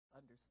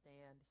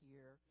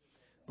hear,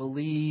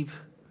 believe,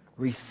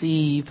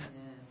 receive,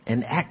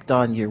 and act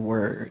on your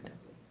word.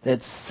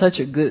 That's such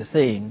a good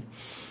thing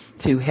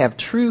to have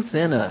truth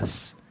in us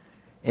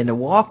and to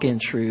walk in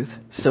truth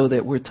so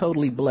that we're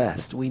totally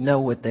blessed. We know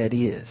what that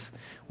is.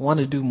 We want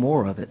to do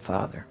more of it,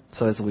 Father.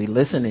 So as we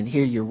listen and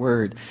hear your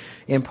word,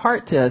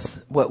 impart to us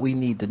what we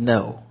need to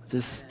know.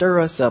 Just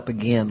stir us up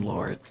again,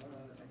 Lord,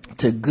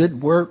 to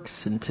good works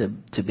and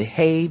to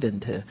behave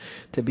and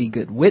to be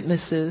good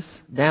witnesses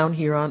down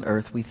here on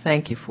earth. We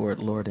thank you for it,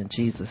 Lord, in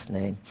Jesus'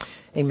 name.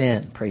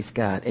 Amen. Praise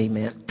God.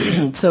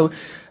 Amen. So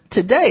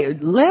today,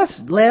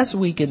 last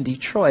week in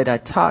Detroit, I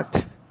talked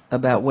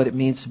about what it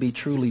means to be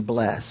truly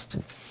blessed.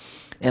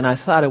 And I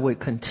thought I would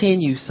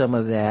continue some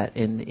of that,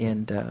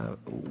 and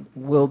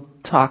we'll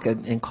talk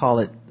and call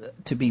it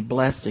to be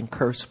blessed and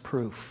curse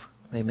proof.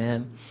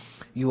 Amen.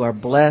 You are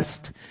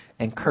blessed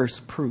and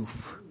curse proof.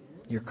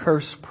 You're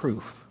curse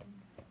proof.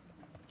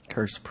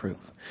 Curse proof.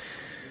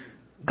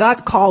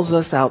 God calls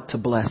us out to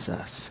bless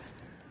us.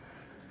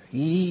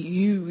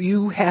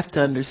 You have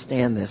to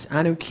understand this.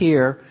 I don't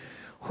care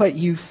what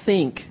you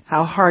think,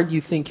 how hard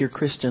you think your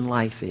Christian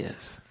life is.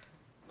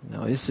 You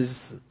know, this is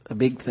a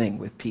big thing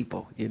with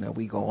people. You know,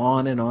 we go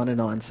on and on and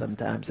on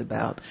sometimes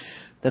about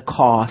the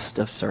cost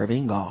of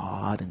serving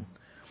God. And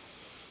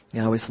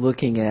you know, I was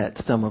looking at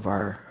some of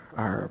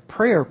our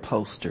prayer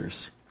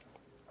posters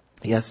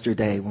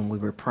yesterday when we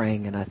were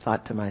praying, and I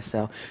thought to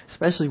myself,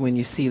 especially when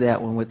you see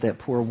that one with that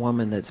poor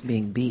woman that's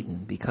being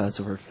beaten because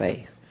of her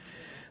faith.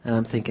 And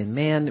I'm thinking,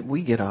 man,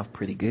 we get off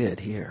pretty good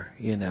here.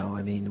 You know,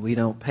 I mean, we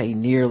don't pay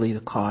nearly the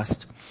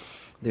cost.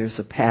 There's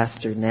a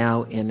pastor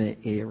now in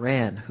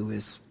Iran who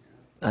is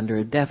under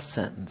a death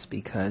sentence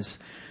because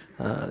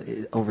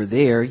over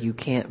there you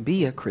can't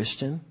be a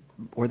Christian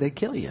or they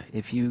kill you.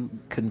 If you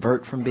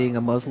convert from being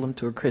a Muslim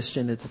to a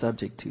Christian, it's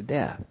subject to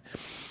death.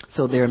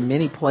 So there are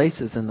many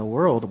places in the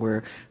world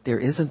where there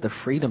isn't the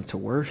freedom to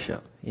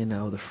worship. You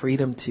know, the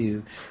freedom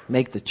to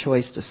make the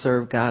choice to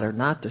serve God or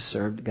not to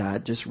serve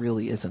God just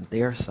really isn't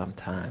there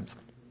sometimes.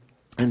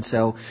 And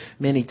so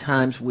many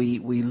times we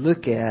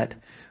look at,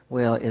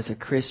 well, as a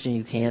Christian,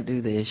 you can't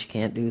do this, you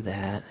can't do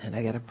that, and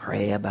I got to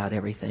pray about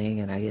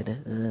everything, and I get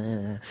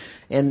to,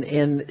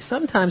 and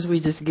sometimes we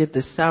just get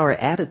this sour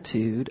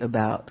attitude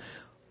about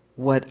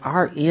what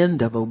our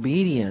end of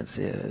obedience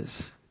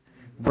is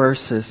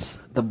versus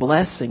the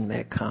blessing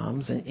that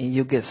comes, and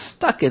you get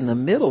stuck in the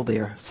middle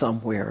there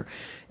somewhere,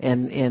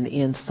 and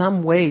in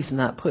some ways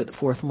not put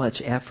forth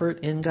much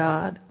effort in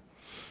God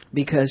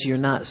because you're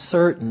not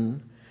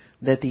certain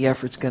that the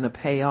effort's going to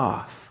pay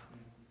off.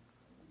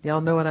 Y'all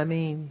know what I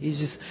mean?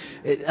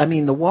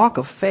 The walk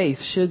of faith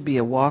should be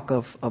a walk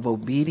of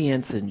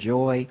obedience and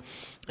joy,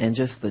 and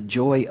just the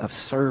joy of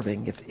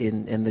serving,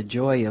 and the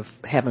joy of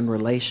having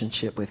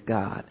relationship with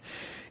God.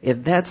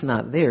 If that's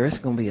not there, it's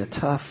going to be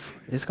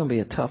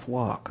a tough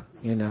walk.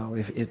 You know,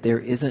 if there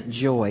isn't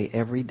joy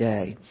every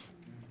day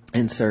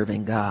in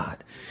serving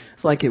God.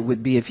 It's like it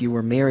would be if you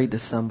were married to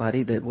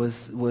somebody that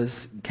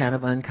was kind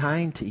of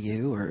unkind to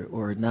you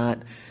or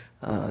not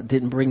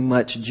didn't bring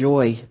much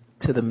joy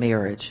to the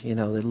marriage. You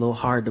know, they're a little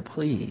hard to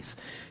please.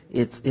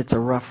 It's a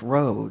rough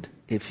road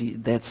if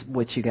that's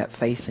what you got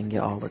facing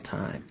you all the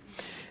time.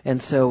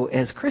 And so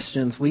as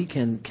Christians, we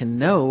can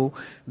know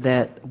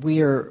that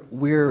we're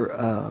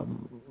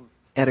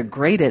at a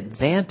great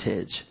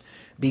advantage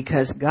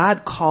because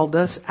God called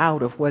us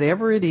out of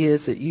whatever it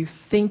is that you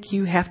think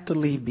you have to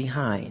leave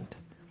behind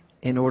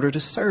in order to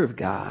serve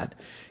God.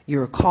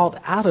 You're called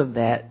out of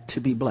that to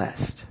be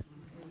blessed.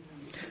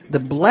 The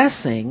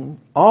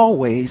blessing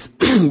always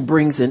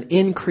brings an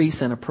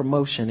increase and a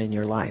promotion in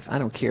your life. I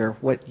don't care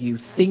what you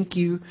think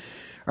you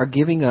are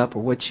giving up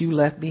or what you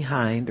left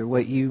behind or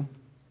what you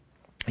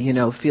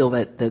feel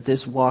that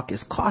this walk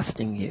is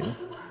costing you.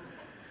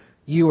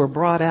 You are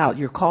brought out,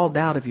 you're called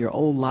out of your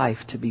old life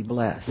to be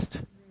blessed.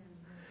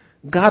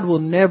 God will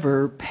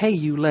never pay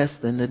you less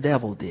than the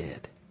devil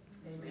did.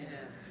 Amen.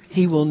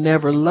 He will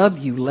never love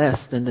you less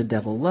than the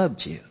devil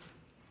loved you.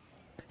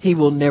 He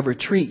will never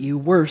treat you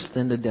worse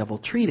than the devil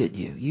treated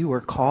you. You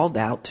are called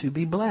out to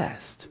be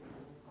blessed.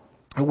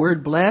 The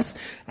word blessed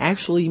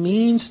actually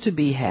means to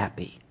be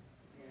happy.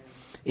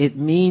 It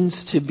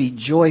means to be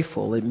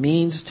joyful. It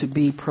means to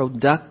be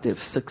productive,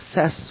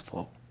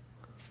 successful.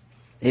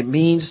 It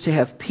means to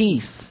have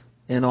peace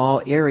in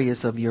all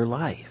areas of your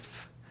life.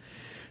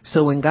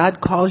 So when God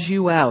calls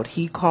you out,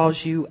 He calls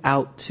you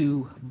out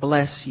to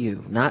bless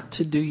you, not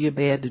to do you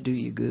bad, to do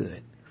you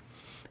good.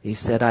 He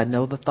said, I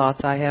know the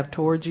thoughts I have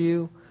towards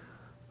you,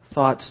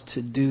 thoughts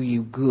to do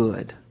you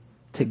good,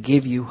 to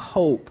give you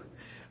hope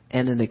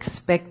and an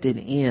expected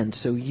end,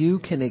 so you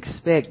can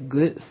expect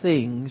good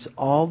things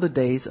all the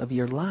days of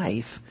your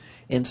life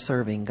in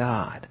serving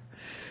God.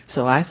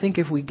 So I think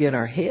if we get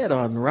our head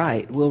on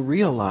right, we'll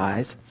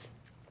realize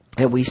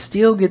that we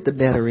still get the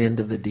better end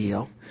of the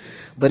deal.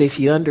 But if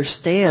you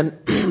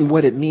understand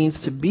what it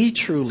means to be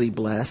truly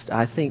blessed,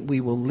 I think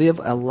we will live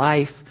a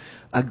life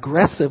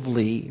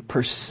aggressively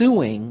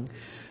pursuing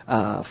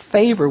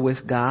favor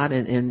with God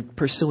and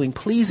pursuing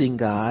pleasing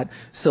God,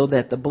 so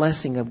that the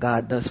blessing of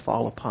God does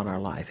fall upon our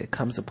life. It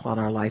comes upon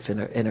our life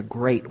in a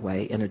great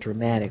way, in a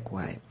dramatic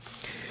way.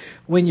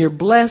 When you're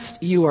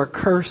blessed, you are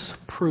curse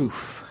proof.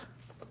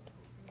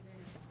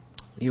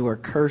 You are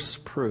curse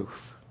proof.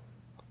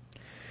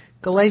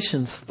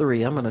 Galatians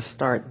 3, I'm going to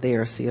start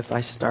there, see if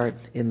I start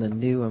in the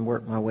new and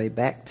work my way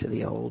back to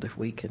the old, if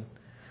we can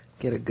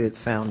get a good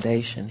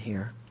foundation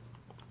here.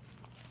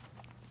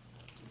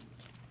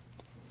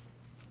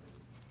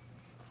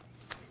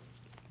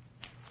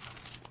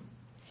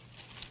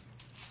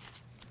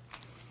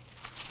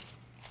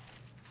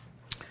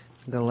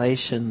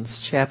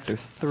 Galatians chapter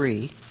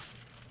 3.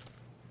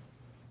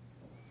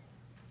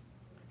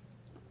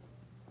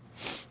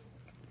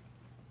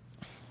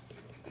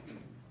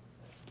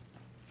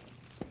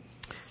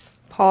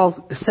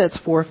 Paul sets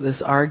forth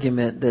this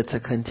argument that's a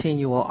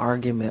continual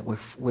argument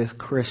with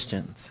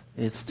Christians.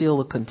 It's still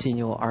a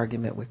continual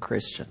argument with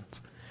Christians.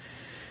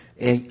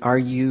 Are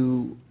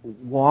you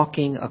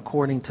walking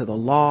according to the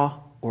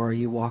law, or are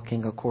you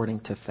walking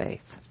according to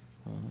faith?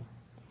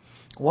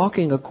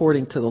 Walking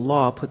according to the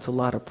law puts a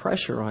lot of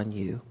pressure on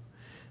you,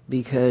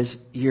 because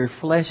your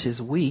flesh is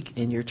weak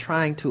and you're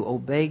trying to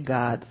obey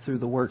God through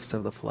the works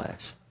of the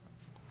flesh.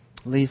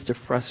 It leads to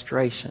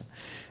frustration.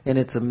 And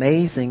it's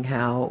amazing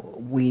how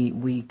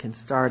we can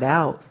start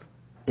out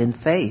in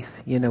faith,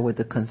 with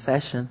the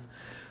confession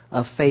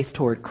of faith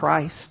toward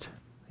Christ.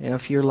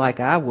 If you're like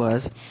I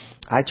was,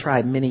 I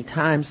tried many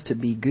times to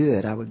be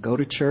good. I would go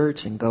to church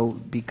and go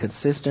be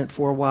consistent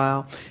for a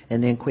while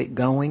and then quit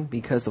going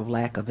because of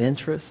lack of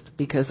interest,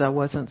 because I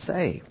wasn't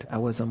saved. I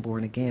wasn't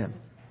born again.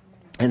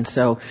 And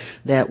so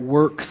that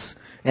works.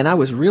 And I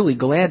was really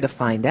glad to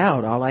find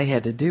out all I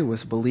had to do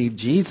was believe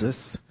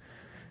Jesus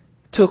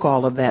took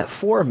all of that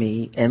for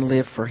me and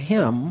lived for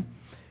Him,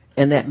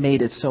 and that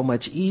made it so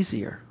much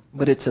easier.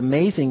 But it's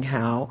amazing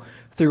how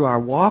through our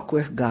walk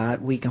with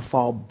God, we can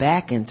fall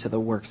back into the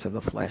works of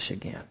the flesh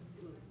again.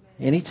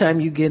 Anytime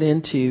you get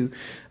into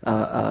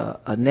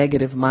a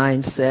negative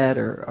mindset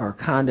or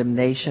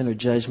condemnation or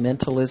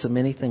judgmentalism,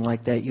 anything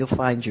like that, you'll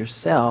find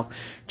yourself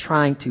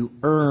trying to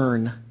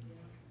earn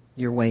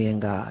your way in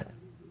God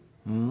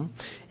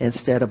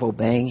instead of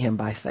obeying Him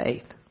by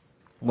faith.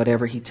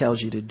 Whatever He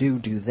tells you to do,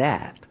 do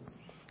that,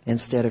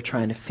 instead of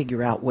trying to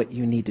figure out what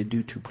you need to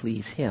do to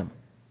please Him.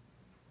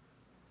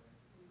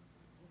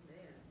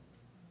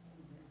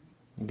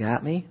 You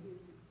got me?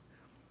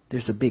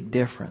 There's a big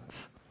difference.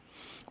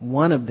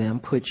 One of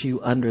them puts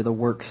you under the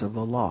works of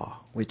the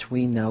law, which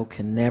we know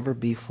can never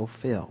be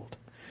fulfilled.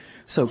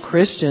 So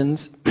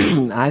Christians,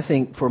 I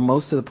think for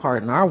most of the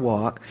part in our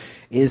walk,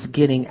 is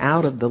getting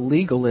out of the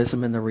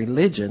legalism and the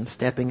religion,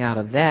 stepping out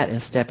of that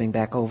and stepping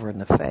back over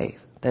into faith.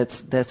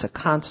 That's a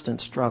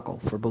constant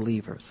struggle for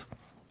believers.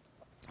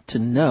 To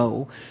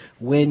know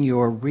when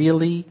you're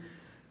really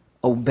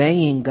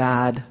obeying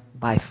God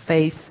by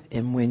faith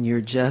and when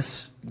you're just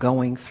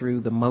going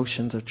through the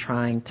motions of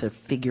trying to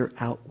figure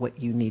out what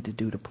you need to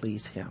do to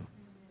please Him.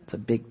 It's a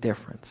big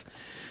difference.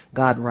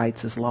 God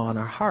writes His law in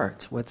our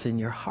hearts. What's in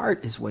your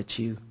heart is what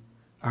you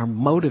are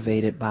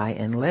motivated by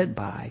and led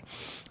by.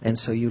 And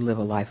so you live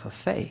a life of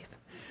faith.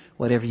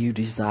 Whatever you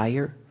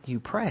desire, you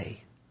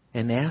pray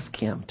and ask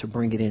Him to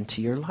bring it into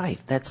your life.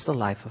 That's the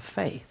life of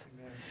faith.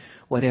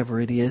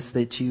 Whatever it is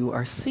that you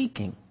are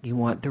seeking, you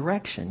want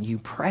direction. You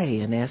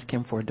pray and ask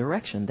Him for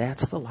direction.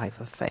 That's the life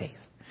of faith.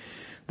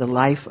 The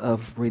life of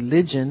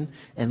religion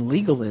and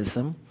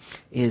legalism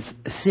is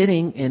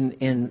sitting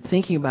and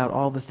thinking about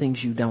all the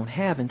things you don't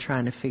have and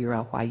trying to figure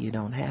out why you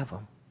don't have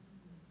them.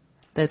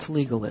 That's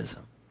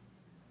legalism.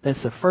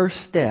 That's the first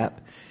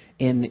step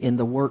in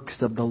the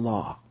works of the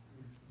law,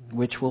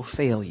 which will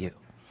fail you.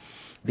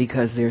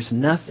 Because there's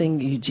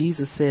nothing,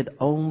 Jesus said,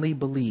 only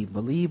believe.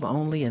 Believe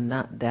only and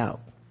not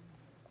doubt.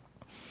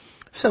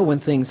 So when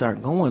things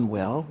aren't going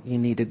well, you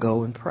need to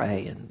go and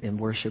pray and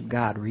worship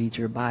God. Read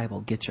your Bible.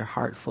 Get your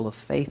heart full of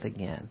faith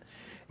again.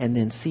 And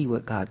then see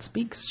what God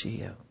speaks to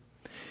you.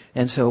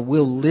 And so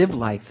we'll live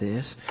like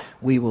this.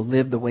 We will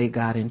live the way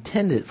God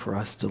intended for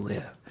us to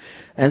live.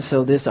 And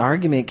so this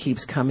argument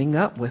keeps coming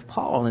up with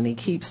Paul. And he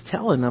keeps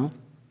telling them,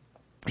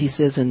 he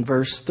says in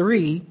verse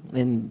 3,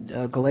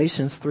 in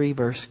Galatians 3,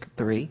 verse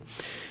 3,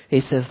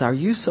 he says, "Are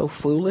you so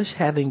foolish,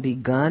 having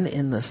begun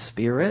in the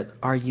Spirit?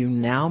 Are you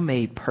now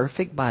made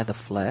perfect by the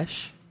flesh?"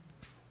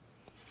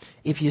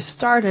 If you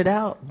started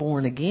out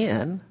born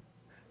again,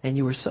 and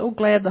you were so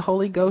glad the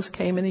Holy Ghost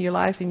came into your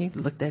life, and you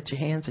looked at your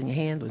hands and your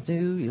hand was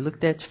new, you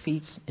looked at your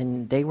feet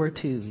and they were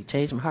too. You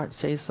changed my heart to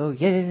say so,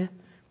 yeah.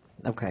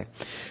 Okay.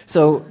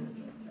 So,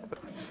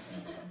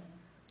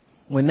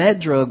 when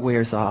that drug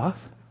wears off,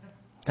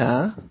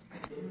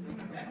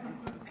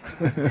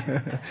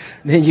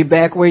 then you're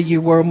back where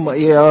you were,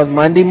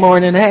 Monday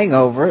morning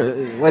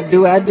hangover. What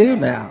do I do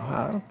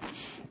now?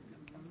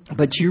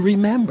 But you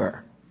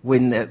remember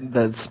when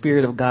the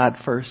Spirit of God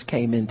first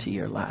came into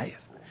your life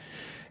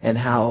and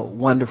how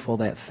wonderful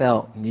that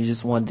felt. And you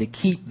just wanted to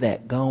keep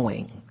that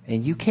going.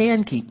 And you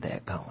can keep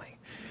that going.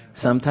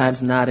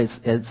 Sometimes not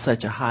at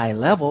such a high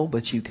level,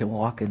 but you can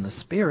walk in the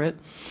Spirit.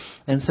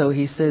 And so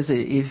he says,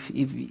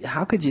 if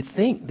how could you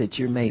think that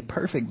you're made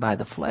perfect by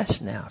the flesh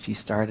now if you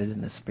started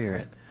in the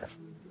Spirit?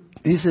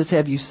 He says,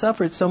 have you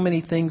suffered so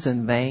many things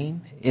in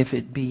vain, if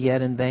it be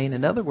yet in vain?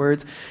 In other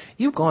words,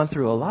 you've gone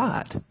through a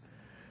lot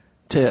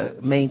to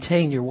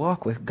maintain your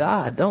walk with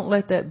God. Don't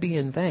let that be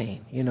in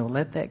vain.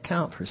 Let that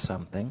count for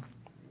something.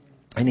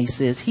 And he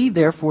says, he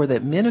therefore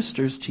that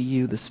ministers to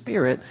you the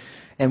Spirit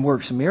and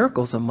works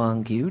miracles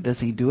among you, does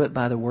he do it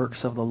by the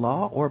works of the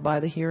law or by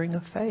the hearing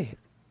of faith?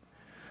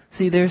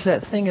 See, there's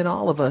that thing in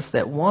all of us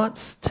that wants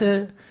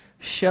to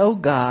show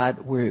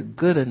God we're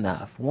good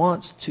enough.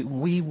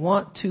 We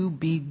want to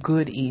be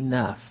good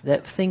enough.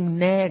 That thing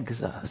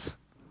nags us.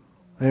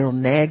 It'll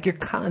nag your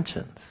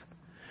conscience.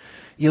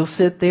 You'll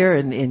sit there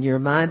and your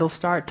mind will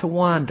start to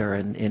wander.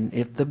 And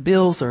if the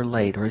bills are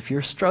late or if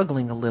you're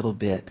struggling a little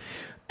bit,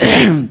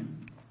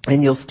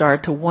 and you'll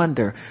start to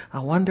wonder, I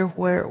wonder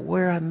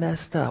where I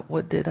messed up.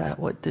 That's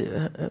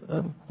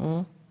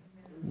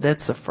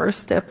the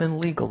first step in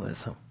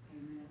legalism.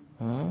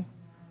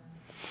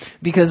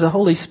 Because the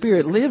Holy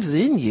Spirit lives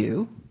in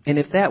you, and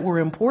if that were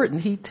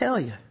important, He'd tell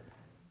you.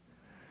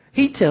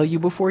 He'd tell you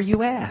before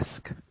you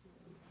ask.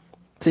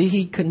 See,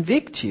 He'd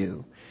convict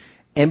you,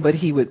 but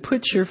He would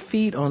put your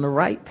feet on the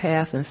right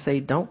path and say,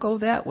 don't go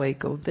that way,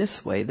 go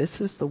this way. This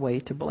is the way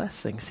to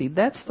blessing. See,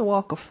 that's the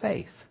walk of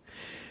faith,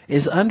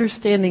 is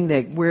understanding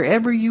that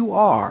wherever you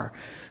are,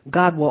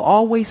 God will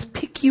always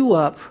pick you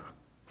up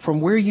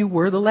from where you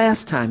were the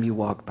last time you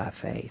walked by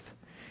faith.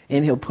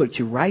 And He'll put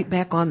you right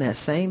back on that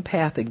same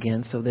path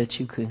again so that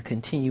you can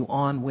continue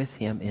on with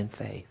Him in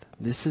faith.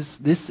 This is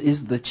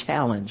the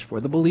challenge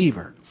for the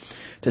believer,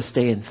 to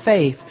stay in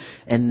faith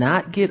and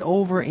not get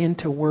over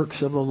into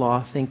works of the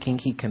law thinking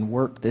he can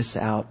work this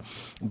out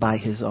by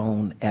his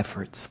own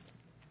efforts.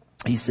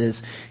 He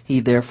says, he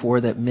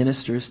therefore that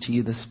ministers to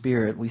you the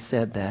Spirit, we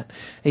said that.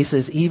 He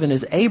says, even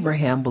as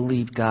Abraham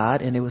believed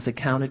God and it was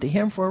accounted to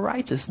him for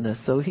righteousness.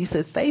 So he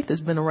said faith has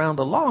been around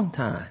a long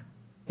time.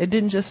 It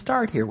didn't just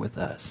start here with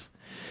us.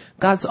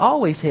 God's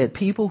always had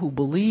people who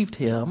believed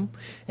Him,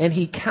 and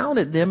He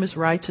counted them as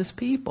righteous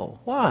people.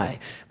 Why?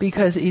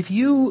 Because if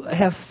you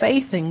have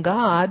faith in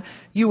God,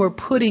 you are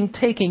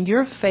taking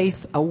your faith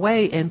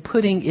away and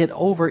putting it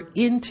over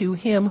into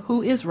Him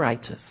who is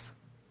righteous.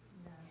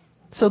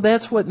 So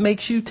that's what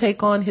makes you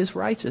take on His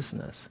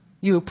righteousness.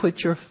 You put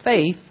your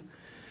faith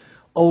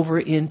over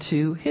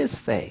into His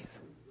faith.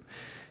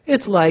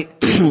 It's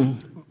like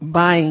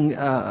buying,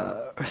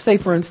 say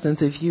for instance,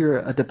 if you're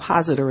a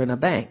depositor in a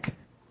bank,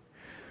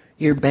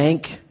 your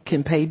bank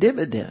can pay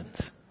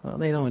dividends. Well,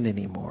 they don't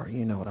anymore.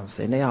 You know what I'm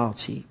saying? They all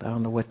cheap. I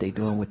don't know what they're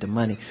doing with the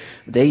money.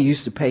 They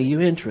used to pay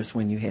you interest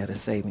when you had a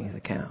savings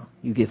account.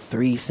 You get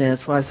 3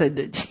 cents. Well, I said,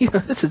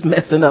 this is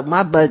messing up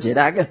my budget.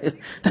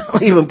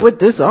 Don't even put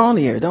this on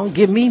here. Don't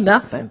give me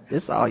nothing.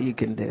 That's all you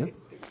can do.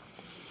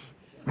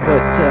 But, you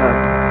know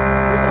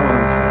what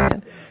I'm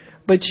saying?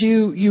 But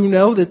you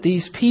know that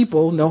these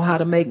people know how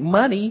to make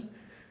money.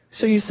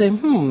 So you say,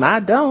 I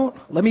don't.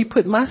 Let me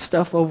put my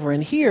stuff over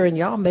in here and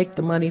y'all make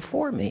the money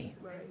for me.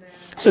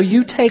 So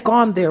you take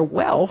on their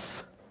wealth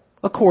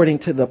according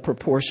to the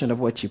proportion of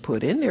what you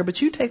put in there, but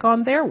you take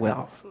on their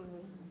wealth.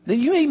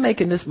 You ain't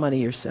making this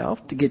money yourself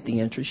to get the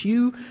interest.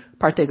 You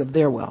partake of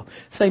their wealth.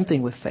 Same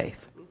thing with faith.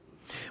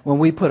 When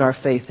we put our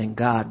faith in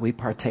God, we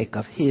partake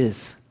of His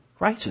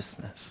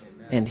righteousness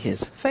and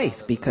His faith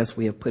because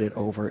we have put it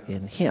over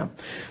in Him.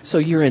 So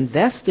you're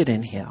invested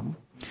in Him.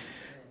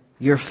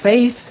 Your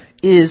faith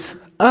is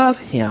of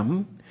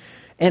Him.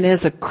 And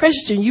as a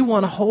Christian, you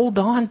want to hold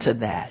on to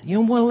that. You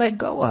don't want to let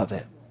go of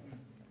it.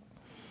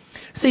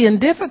 See, in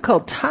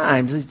difficult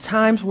times, it's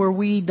times where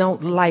we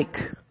don't like,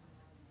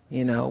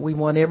 we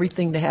want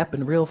everything to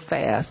happen real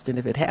fast. And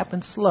if it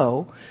happens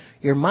slow,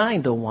 your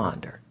mind will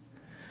wander.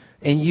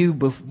 And you,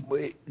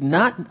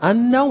 not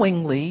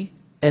unknowingly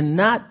and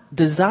not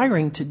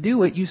desiring to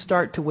do it, you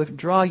start to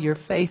withdraw your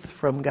faith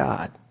from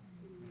God.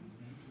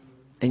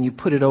 And you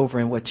put it over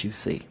in what you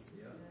see.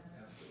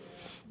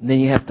 And then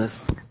you have to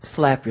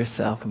slap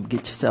yourself and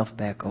get yourself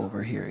back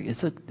over here.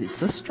 It's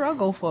a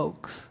struggle,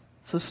 folks.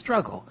 It's a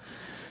struggle.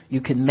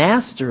 You can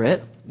master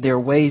it. There are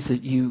ways that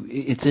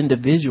it's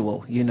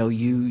individual.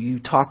 You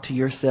talk to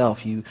yourself.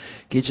 You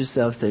get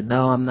yourself say,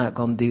 no, I'm not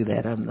going to do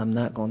that. I'm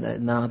not going to.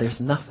 No,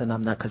 there's nothing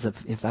I'm not. Because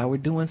if I were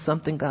doing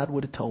something, God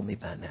would have told me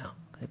by now.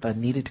 If I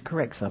needed to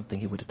correct something,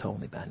 He would have told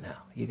me by now.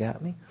 You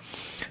got me?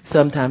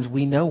 Sometimes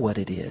we know what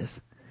it is.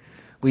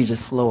 We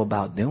just slow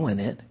about doing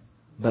it.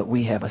 But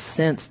we have a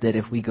sense that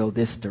if we go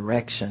this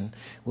direction,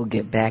 we'll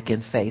get back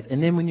in faith.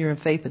 And then when you're in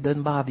faith, it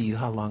doesn't bother you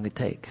how long it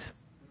takes.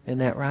 Isn't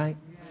that right?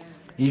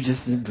 You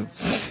just,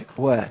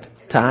 what?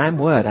 Time?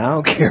 What? I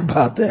don't care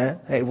about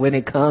that. Hey, when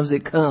it comes,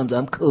 it comes.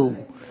 I'm cool.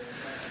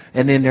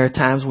 And then there are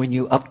times when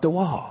you up the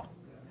wall.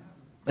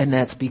 And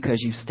that's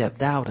because you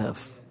stepped out of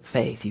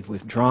faith. You've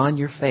withdrawn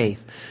your faith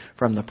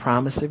from the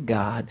promise of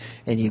God,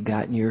 and you've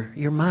gotten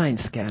your mind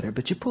scattered.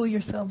 But you pull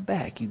yourself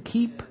back. You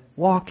keep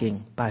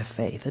walking by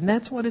faith. And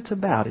that's what it's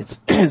about.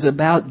 It's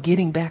about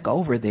getting back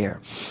over there.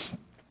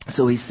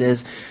 So he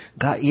says,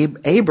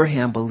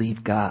 Abraham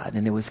believed God,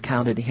 and it was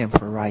counted to him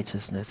for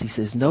righteousness. He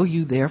says, know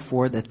you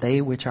therefore that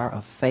they which are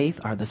of faith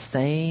are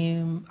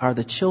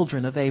the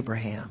children of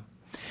Abraham.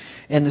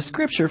 And the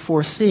scripture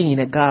foreseeing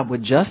that God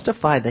would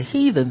justify the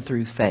heathen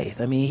through faith.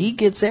 I mean, he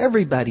gets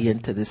everybody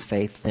into this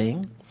faith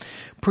thing.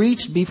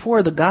 Preached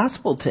before the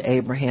gospel to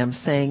Abraham,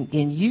 saying,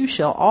 in you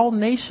shall all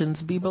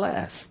nations be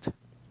blessed.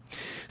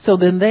 So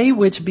then they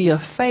which be of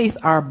faith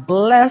are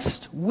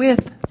blessed with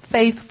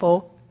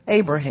faithful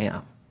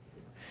Abraham.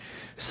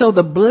 So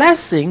the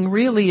blessing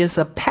really is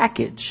a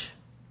package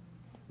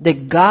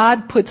that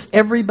God puts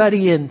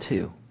everybody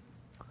into.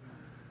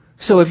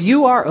 So if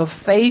you are of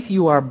faith,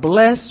 you are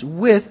blessed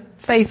with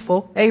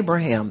faithful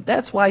Abraham.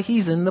 That's why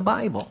he's in the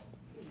Bible.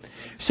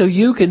 So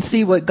you can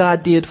see what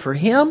God did for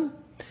him,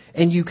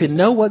 and you can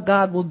know what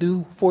God will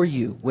do for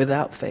you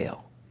without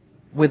fail.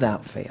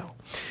 Without fail.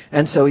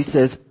 And so he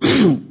says,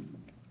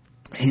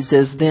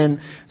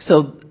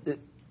 so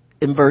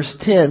in verse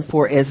 10,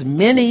 for as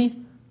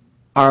many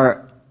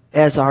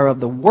as are of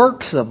the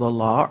works of the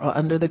law are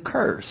under the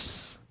curse.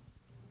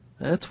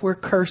 That's where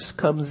curse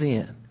comes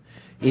in.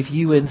 If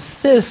you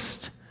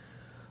insist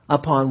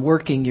upon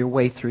working your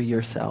way through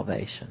your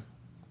salvation.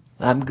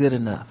 I'm good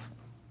enough.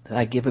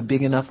 I give a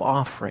big enough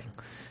offering.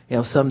 You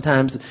know,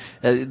 sometimes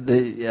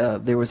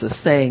there was a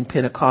saying,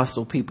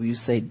 Pentecostal people, you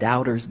say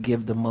doubters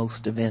give the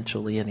most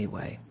eventually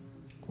anyway.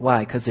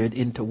 Why? Because they're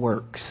into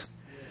works.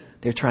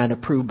 They're trying to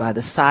prove by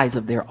the size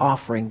of their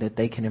offering that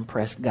they can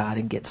impress God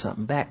and get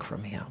something back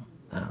from him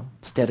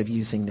instead of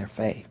using their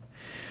faith.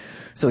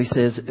 So he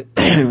says,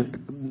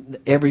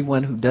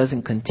 everyone who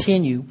doesn't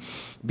continue,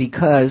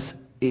 because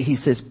he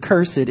says,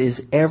 cursed is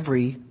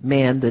every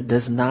man that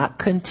does not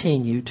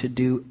continue to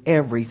do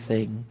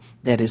everything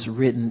that is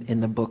written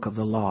in the book of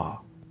the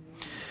law.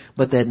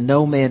 But that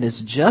no man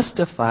is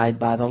justified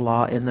by the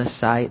law in the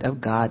sight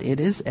of God, it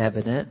is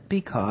evident,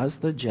 because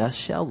the just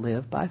shall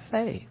live by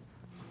faith.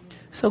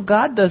 So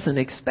God doesn't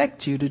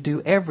expect you to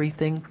do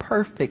everything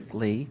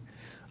perfectly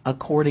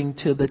according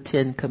to the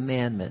 10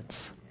 Commandments.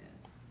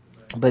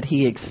 But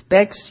he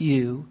expects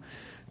you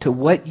to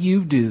what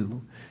you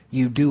do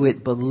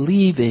it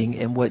believing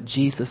in what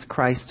Jesus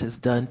Christ has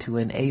done to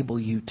enable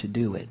you to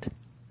do it.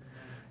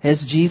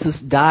 Has Jesus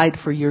died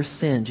for your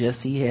sins? Yes,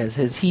 he has.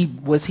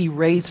 Was he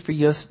raised for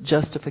your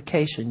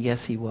justification? Yes,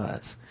 he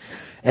was.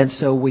 And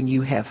so when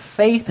you have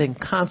faith and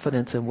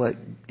confidence in what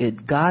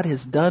God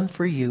has done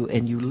for you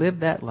and you live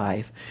that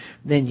life,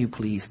 then you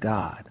please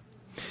God.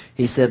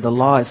 He said the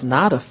law is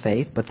not of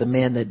faith, but the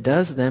man that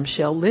does them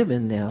shall live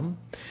in them.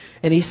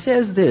 And he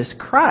says this,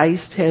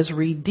 Christ has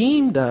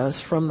redeemed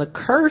us from the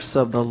curse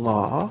of the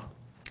law,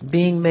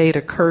 being made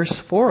a curse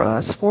for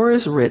us, for it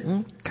is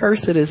written,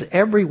 cursed is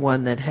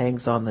everyone that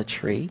hangs on the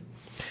tree,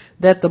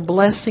 that the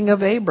blessing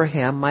of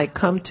Abraham might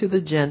come to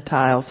the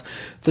Gentiles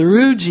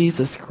through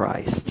Jesus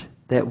Christ,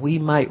 that we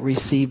might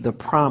receive the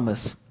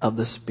promise of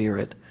the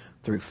Spirit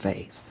through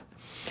faith.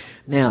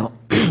 Now,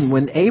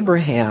 when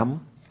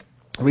Abraham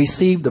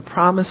received the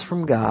promise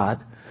from God,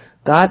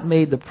 God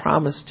made the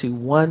promise to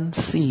one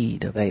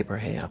seed of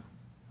Abraham.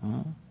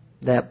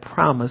 That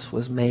promise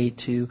was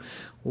made to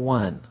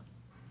one,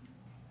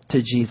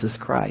 to Jesus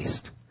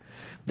Christ.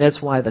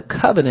 That's why the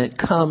covenant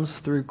comes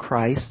through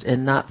Christ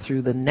and not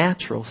through the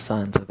natural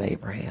sons of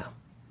Abraham.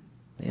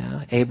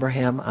 Yeah,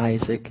 Abraham,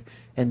 Isaac,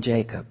 and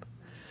Jacob.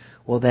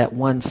 Well, that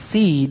one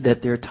seed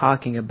that they're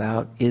talking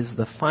about is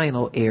the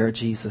final heir,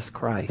 Jesus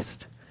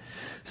Christ.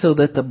 So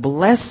that the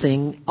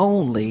blessing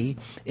only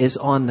is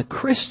on the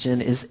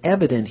Christian is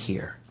evident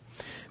here,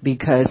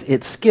 because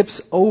it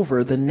skips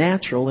over the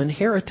natural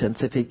inheritance.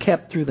 If it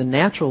kept through the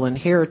natural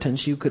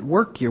inheritance, you could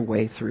work your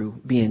way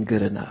through being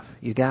good enough.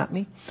 You got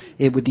me?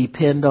 It would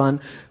depend on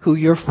who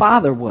your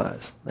father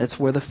was. That's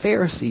where the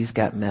Pharisees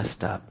got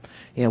messed up.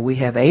 You know, we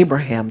have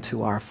Abraham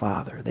to our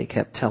father. They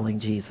kept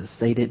telling Jesus.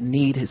 They didn't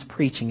need his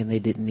preaching and they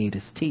didn't need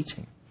his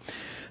teaching.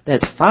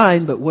 That's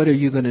fine, but what are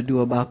you going to do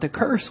about the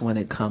curse when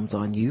it comes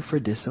on you for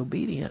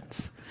disobedience?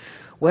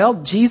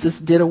 Well, Jesus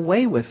did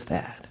away with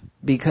that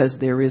because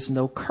there is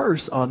no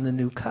curse on the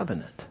new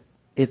covenant.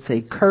 It's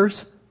a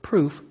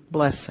curse-proof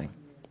blessing.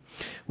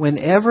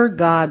 Whenever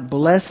God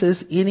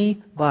blesses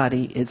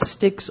anybody, it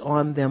sticks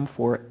on them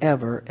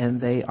forever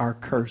and they are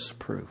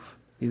curse-proof.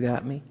 You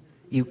got me?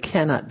 You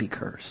cannot be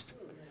cursed.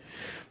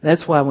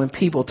 That's why when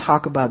people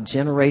talk about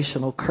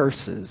generational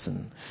curses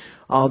and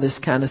all this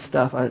kind of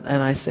stuff,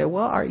 and I say,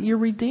 well, are you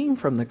redeemed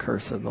from the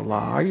curse of the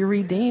law? Are you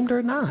redeemed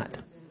or not?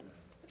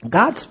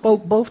 God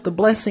spoke both the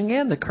blessing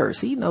and the curse.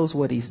 He knows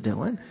what he's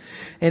doing.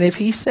 And if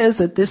he says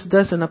that this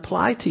doesn't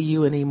apply to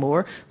you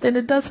anymore, then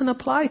it doesn't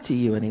apply to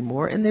you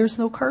anymore, and there's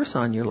no curse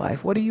on your life.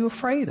 What are you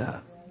afraid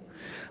of?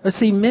 But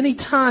see, many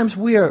times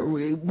we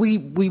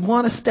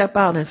want to step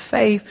out in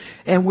faith,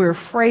 and we're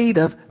afraid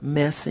of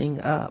messing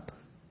up.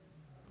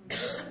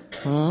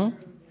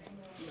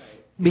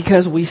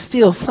 Because we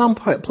still, some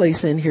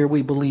place in here,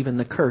 we believe in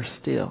the curse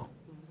still.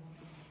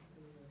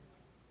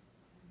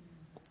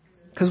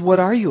 Because what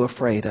are you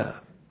afraid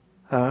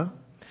of?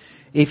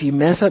 If you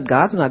mess up,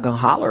 God's not going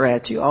to holler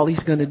at you. All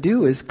he's going to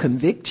do is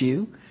convict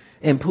you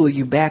and pull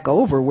you back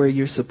over where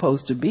you're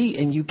supposed to be,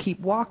 and you keep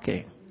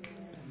walking.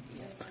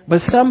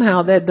 But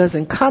somehow that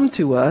doesn't come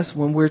to us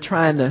when we're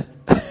trying to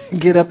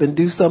get up and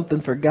do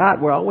something for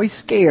God. We're always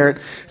scared.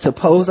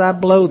 Suppose I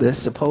blow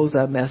this. Suppose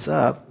I mess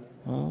up.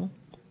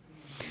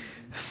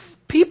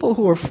 People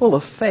who are full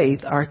of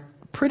faith are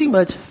pretty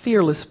much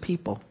fearless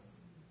people.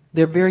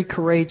 They're very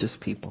courageous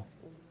people.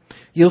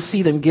 You'll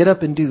see them get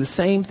up and do the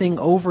same thing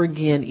over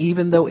again,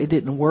 even though it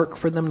didn't work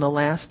for them the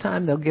last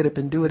time. They'll get up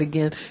and do it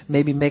again,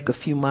 maybe make a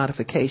few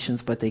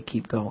modifications, but they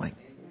keep going.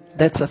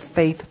 That's a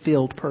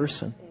faith-filled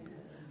person.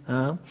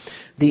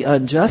 The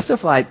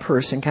unjustified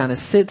person kind of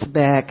sits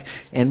back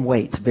and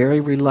waits, very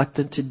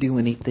reluctant to do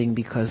anything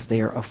because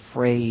they're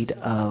afraid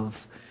of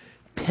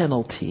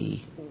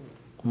penalty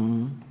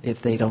if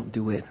they don't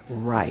do it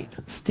right.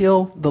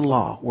 Still the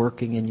law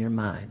working in your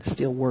mind,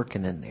 still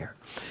working in there.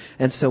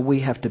 And so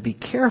we have to be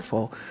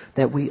careful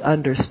that we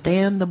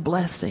understand the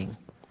blessing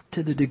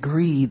to the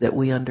degree that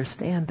we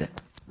understand it.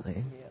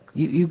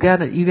 You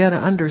gotta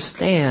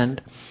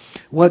understand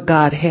what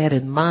God had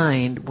in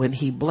mind when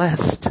He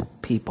blessed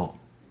people.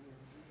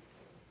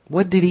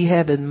 What did He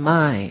have in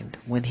mind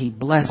when He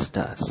blessed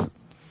us?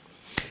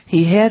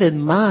 He had in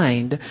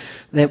mind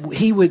that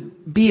He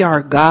would be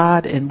our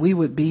God and we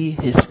would be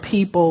His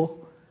people.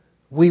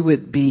 We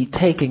would be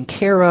taken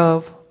care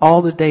of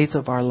all the days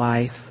of our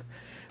life.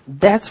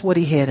 That's what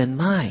He had in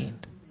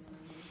mind.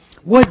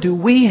 What do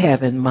we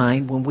have in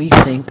mind when we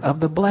think of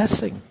the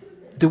blessing?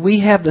 Do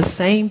we have the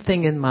same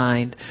thing in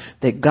mind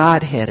that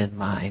God had in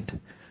mind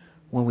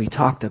when we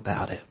talked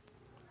about it?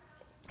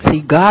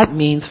 See, God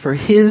means for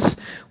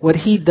what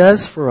He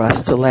does for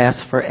us to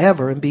last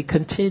forever and be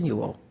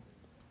continual.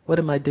 What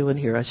am I doing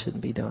here? I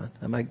shouldn't be doing.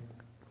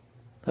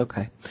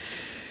 Okay.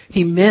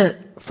 He meant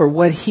for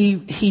what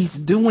He's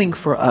doing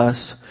for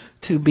us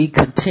to be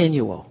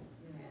continual.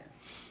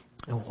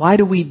 And why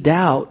do we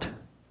doubt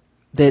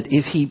that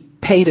if He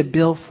paid a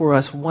bill for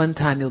us one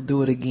time, He'll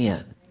do it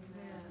again?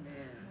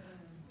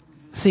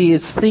 See,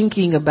 it's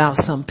thinking about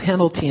some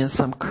penalty and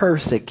some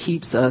curse that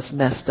keeps us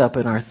messed up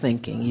in our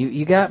thinking.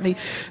 You got me?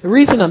 The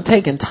reason I'm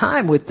taking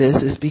time with this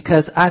is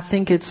because I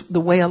think it's the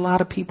way a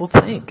lot of people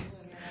think.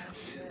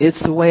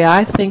 It's the way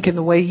I think and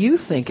the way you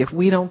think. If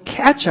we don't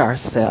catch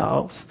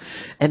ourselves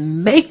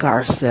and make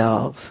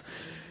ourselves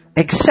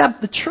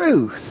accept the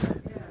truth.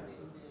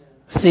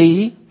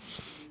 See,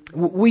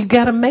 we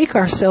got to make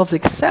ourselves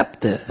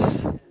accept this.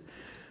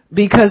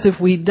 Because if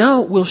we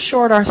don't, we'll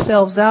short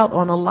ourselves out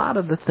on a lot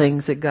of the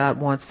things that God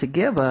wants to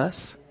give us.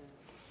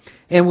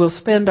 And we'll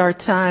spend our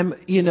time,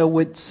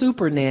 with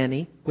super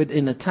nanny,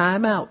 in a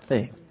time out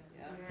thing.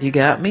 You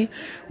got me?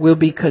 We'll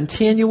be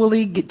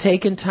continually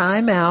taking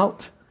time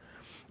out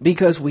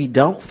because we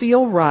don't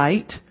feel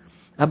right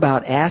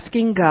about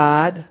asking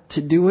God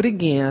to do it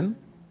again.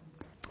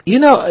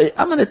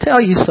 I'm going to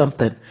tell you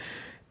something.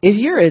 If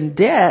you're in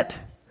debt,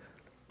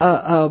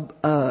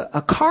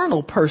 a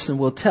carnal person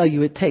will tell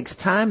you it takes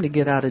time to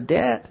get out of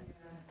debt.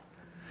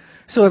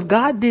 So if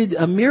God did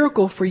a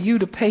miracle for you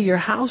to pay your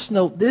house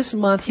note this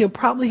month, He'll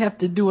probably have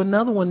to do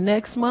another one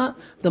next month,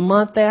 the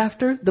month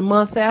after, the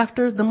month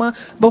after, the month.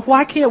 But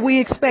why can't we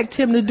expect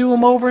Him to do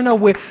them over and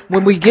over?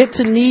 When we get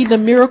to need the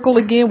miracle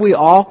again, we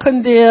all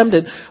condemned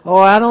and,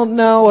 I don't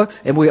know,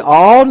 and we're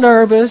all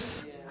nervous,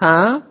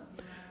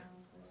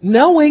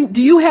 Knowing,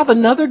 do you have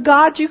another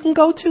God you can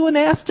go to and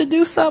ask to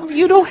do something?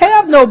 You don't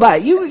have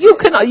nobody. You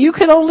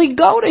can only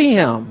go to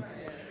Him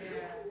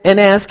and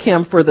ask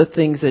Him for the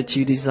things that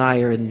you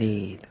desire and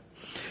need.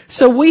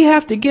 So we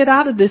have to get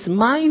out of this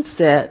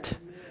mindset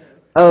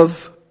of,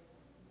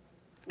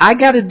 I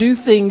got to do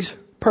things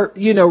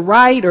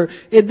right, or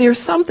if there's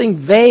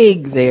something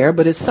vague there,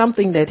 but it's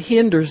something that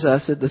hinders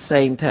us at the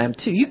same time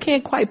too. You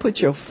can't quite put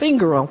your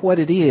finger on what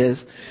it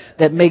is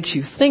that makes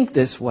you think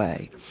this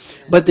way.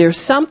 But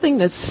there's something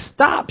that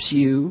stops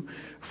you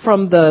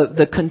from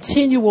the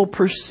continual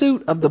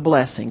pursuit of the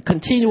blessing,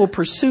 continual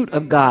pursuit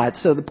of God.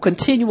 So the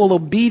continual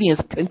obedience,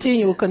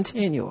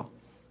 continual.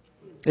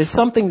 There's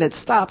something that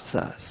stops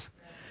us.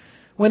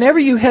 Whenever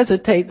you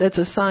hesitate, that's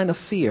a sign of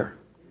fear.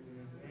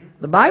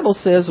 The Bible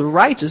says the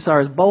righteous are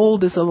as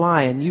bold as a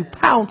lion. You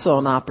pounce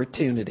on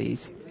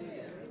opportunities.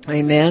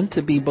 Amen.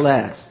 To be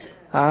blessed.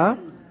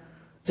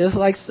 Just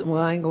like,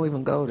 I ain't gonna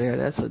even go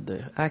there.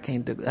 I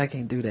can't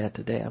do that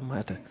today. I'm gonna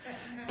have to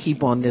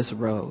keep on this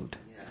road.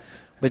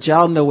 But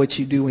y'all know what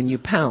you do when you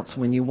pounce.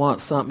 When you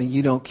want something,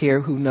 you don't care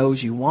who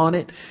knows you want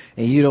it,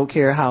 and you don't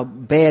care how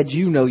bad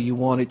you know you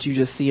want it. You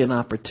just see an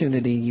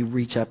opportunity and you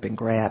reach up and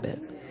grab it.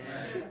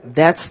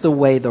 That's the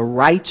way the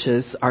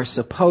righteous are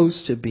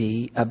supposed to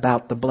be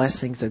about the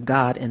blessings of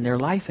God and their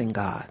life in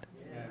God.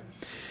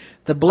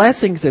 The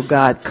blessings of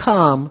God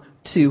come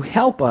to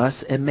help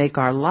us and make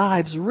our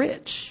lives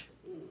rich.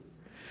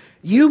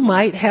 You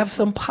might have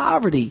some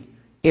poverty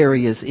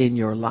areas in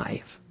your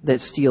life that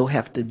still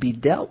have to be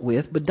dealt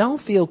with, but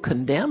don't feel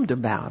condemned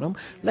about them.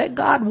 Let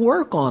God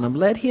work on them.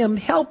 Let Him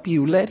help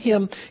you. Let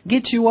Him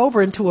get you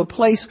over into a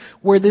place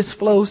where this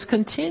flows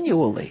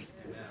continually.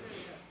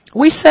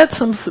 We set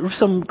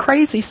some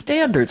crazy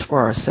standards for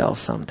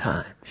ourselves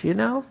sometimes,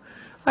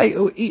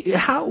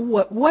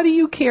 What do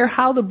you care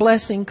how the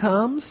blessing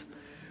comes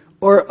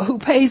or who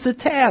pays the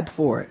tab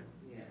for it?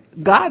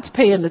 God's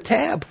paying the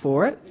tab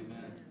for it.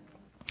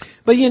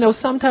 But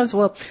sometimes,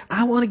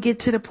 I want to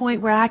get to the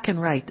point where I can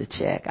write the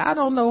check. I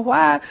don't know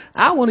why.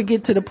 I want to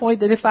get to the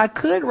point that if I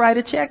could write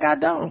a check, I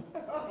don't.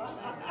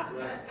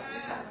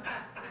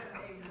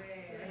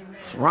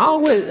 What's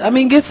wrong with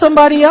it? Get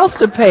somebody else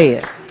to pay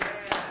it.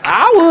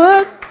 I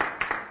would.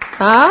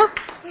 Huh?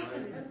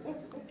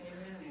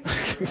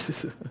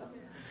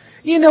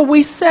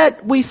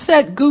 We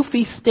set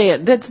goofy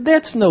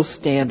that's no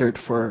standard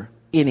for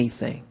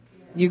anything.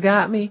 You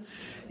got me?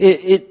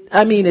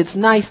 It's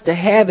nice to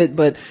have it,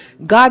 but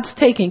God's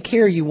taking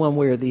care of you one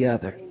way or the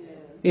other.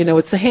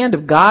 It's the hand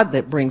of God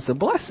that brings a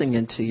blessing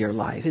into your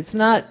life. It's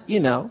not,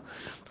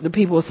 the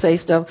people say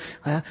stuff,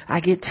 I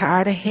get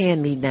tired of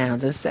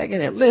hand-me-downs.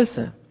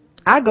 Listen,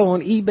 I go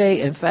on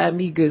eBay and find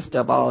me good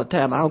stuff all the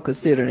time. I don't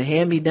consider it a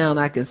hand-me-down.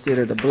 I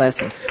consider it a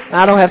blessing.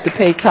 I don't have to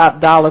pay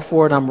top dollar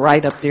for it. I'm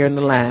right up there in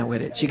the line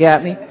with it. You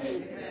got me?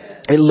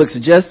 It looks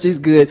just as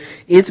good.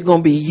 It's going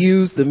to be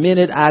used the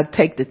minute I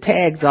take the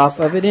tags off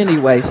of it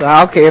anyway. So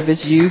I don't care if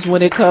it's used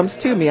when it comes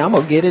to me. I'm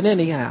going to get it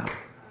anyhow.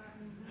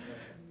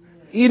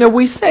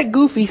 We set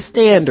goofy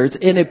standards,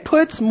 and it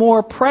puts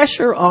more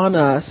pressure on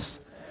us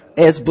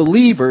as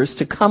believers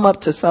to come up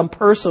to some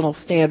personal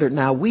standard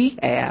now we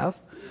have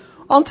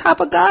on top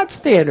of God's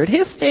standard.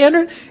 His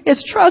standard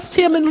is trust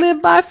Him and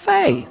live by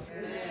faith.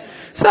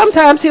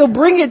 Sometimes He'll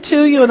bring it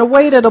to you in a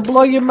way that'll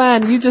blow your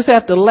mind. You just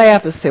have to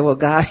laugh and say, well,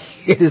 God,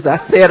 as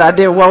I said, I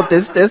didn't want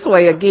this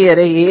way again.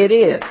 And here it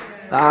is.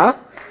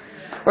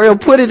 Or He'll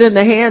put it in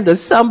the hand of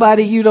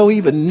somebody you don't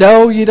even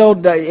know.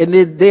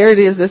 And there it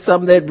is. There's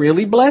something that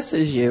really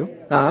blesses you.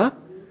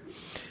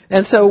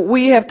 And so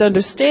we have to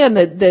understand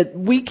that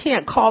we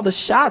can't call the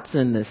shots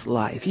in this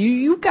life.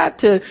 You got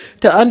to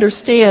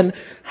understand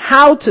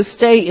how to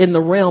stay in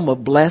the realm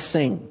of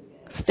blessing.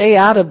 Stay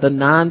out of the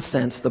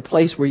nonsense, the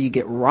place where you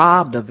get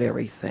robbed of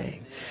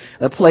everything,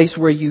 the place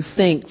where you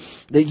think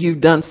that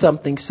you've done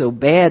something so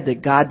bad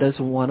that God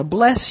doesn't want to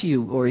bless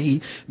you, or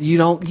you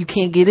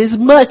can't get as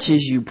much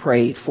as you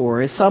prayed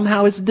for, or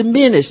somehow it's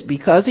diminished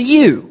because of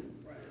you.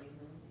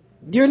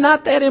 You're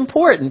not that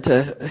important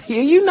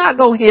you're not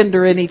going to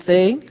hinder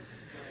anything.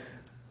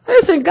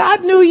 Listen,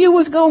 God knew you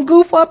was going to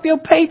goof up your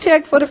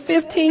paycheck for the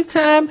 15th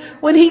time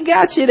when He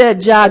got you that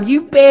job.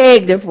 You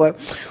begged Him for it.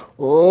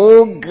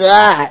 Oh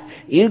God,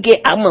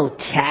 I'm gonna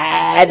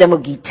tithe, I'm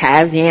gonna give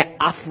tithes and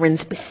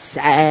offerings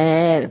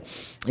beside.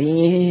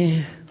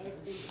 Yeah.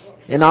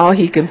 And all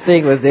he can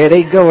think was, there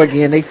they go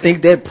again. They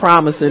think that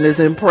promising is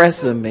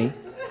impressing me.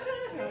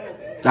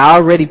 I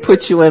already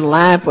put you in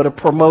line for the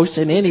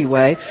promotion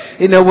anyway.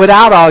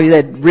 Without all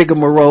that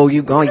rigmarole,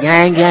 you going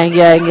yang, yang,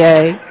 yang,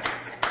 yang.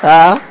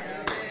 Huh?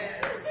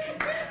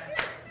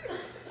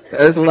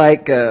 It's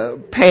like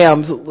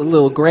Pam's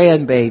little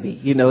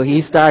grandbaby.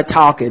 He start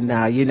talking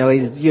now.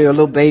 Your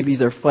little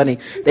babies are funny.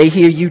 They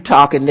hear you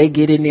talking, they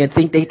get in there and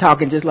think they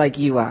talking just like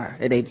you are.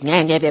 And they that's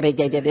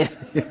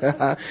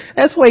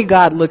the way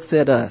God looks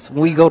at us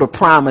when we go to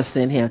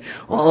promising Him.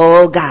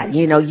 Oh God,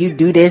 you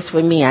do this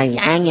for me.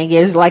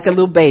 It's like a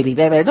little baby.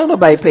 Baby, don't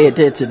nobody pay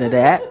attention to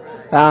that.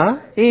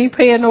 He ain't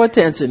paying no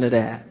attention to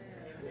that.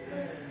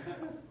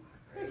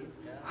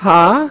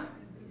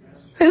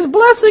 His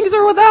blessings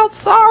are without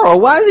sorrow.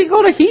 Why is He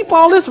going to heap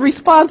all this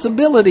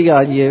responsibility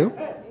on you?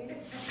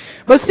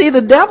 But see,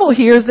 the devil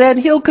hears that and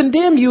he'll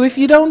condemn you if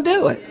you don't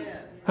do it.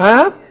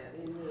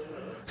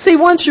 See,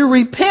 once you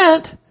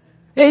repent,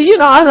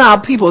 I know how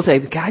people say,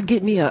 God,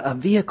 get me a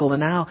vehicle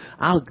and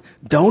I'll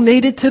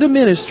donate it to the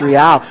ministry.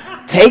 I'll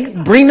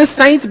bring the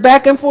saints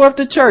back and forth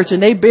to church,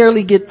 and they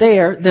barely get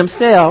there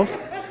themselves.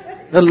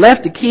 They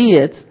left the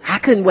kids. I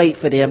couldn't wait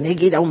for them. They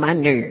get on my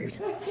nerves.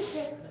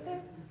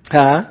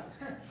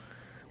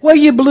 Well,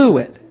 you blew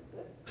it.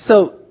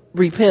 So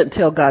repent and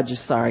tell God you're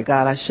sorry.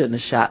 God, I shouldn't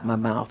have shot my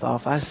mouth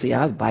off. I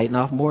was biting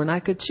off more than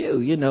I could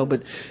chew, but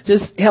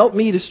just help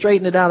me to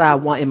straighten it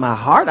out. In my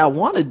heart, I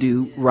want to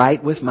do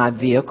right with my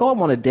vehicle. I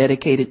want to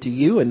dedicate it to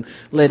you and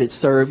let it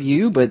serve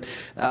you. But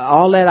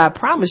all that I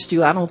promised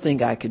you, I don't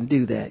think I can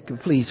do that.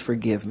 Please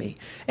forgive me.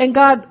 And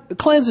God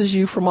cleanses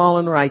you from all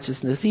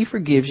unrighteousness. He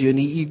forgives you, and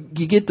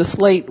you get the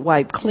slate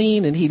wiped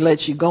clean, and He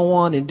lets you go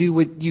on and do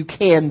what you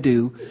can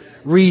do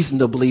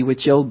reasonably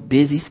with your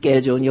busy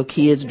schedule and your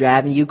kids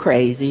driving you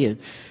crazy,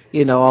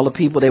 and all the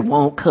people that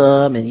won't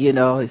come, and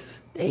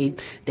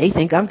they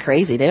think I'm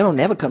crazy. They don't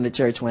never come to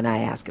church when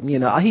I ask them.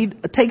 He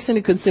takes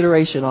into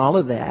consideration all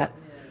of that,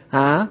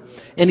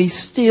 and He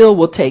still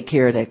will take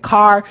care of that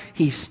car.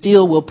 He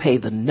still will pay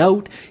the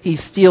note. He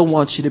still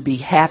wants you to be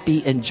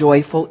happy and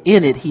joyful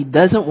in it. He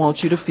doesn't want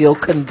you to feel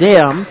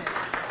condemned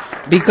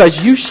because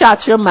you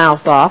shot your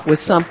mouth off with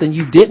something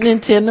you didn't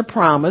intend to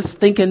promise,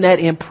 thinking that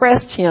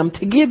impressed Him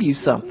to give you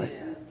something.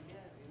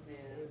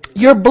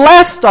 You're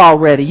blessed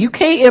already. You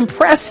can't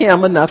impress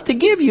Him enough to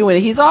give you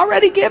it. He's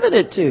already given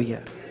it to you.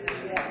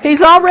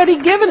 He's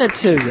already given it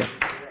to you.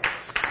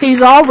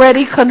 He's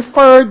already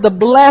conferred the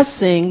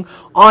blessing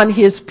on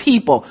his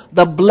people.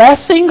 The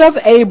blessing of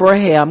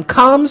Abraham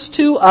comes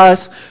to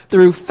us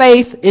through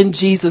faith in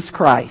Jesus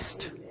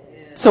Christ.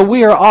 So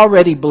we are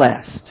already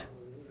blessed.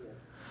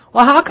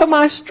 Well, how come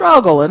I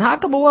struggle? And how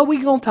come, well,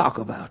 we're going to talk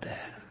about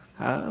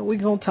that. We're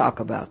going to talk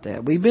about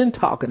that. We've been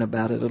talking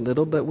about it a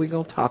little, but we're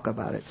going to talk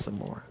about it some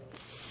more.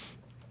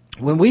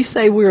 When we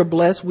say we are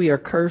blessed, we are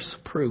curse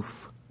proof.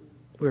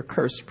 We're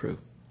curse proof.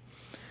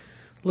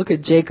 Look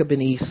at Jacob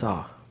and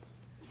Esau.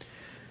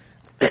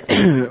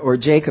 Or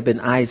Jacob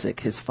and Isaac,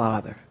 his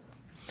father.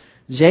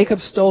 Jacob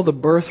stole the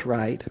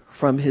birthright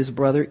from his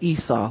brother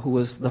Esau, who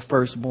was the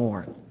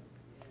firstborn.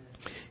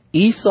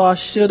 Esau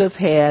should have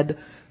had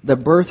the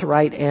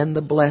birthright and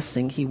the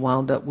blessing. He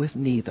wound up with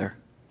neither.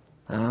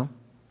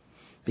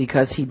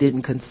 Because he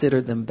didn't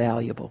consider them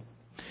valuable.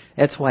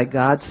 That's why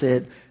God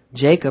said,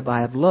 Jacob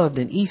I have loved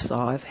and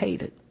Esau I've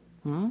hated.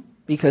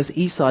 Because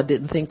Esau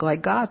didn't think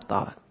like God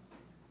thought.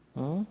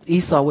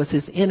 Esau was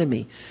his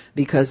enemy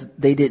because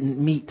they didn't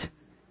meet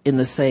in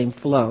the same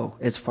flow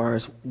as far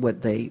as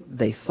what they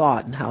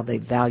thought and how they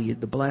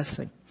valued the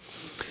blessing.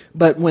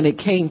 But when it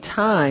came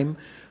time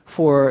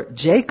for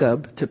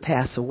Jacob to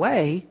pass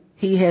away,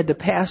 he had to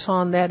pass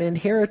on that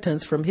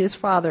inheritance from his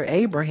father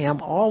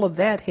Abraham. All of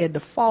that had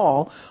to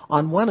fall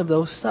on one of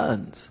those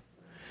sons.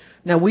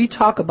 Now we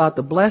talk about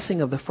the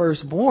blessing of the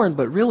firstborn,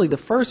 but really the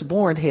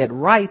firstborn had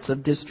rights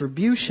of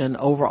distribution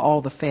over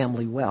all the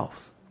family wealth.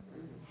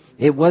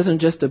 It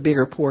wasn't just a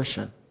bigger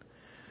portion,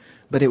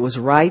 but it was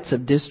rights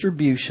of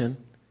distribution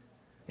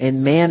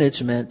and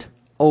management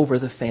over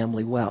the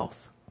family wealth.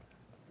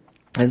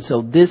 And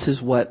so this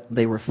is what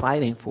they were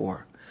fighting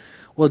for.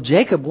 Well,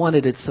 Jacob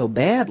wanted it so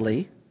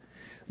badly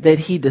that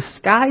he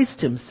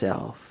disguised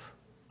himself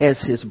as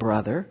his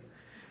brother,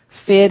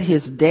 fed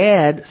his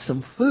dad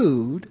some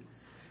food,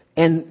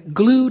 and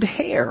glued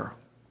hair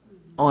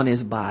on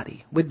his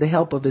body with the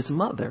help of his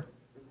mother,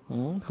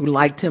 who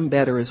liked him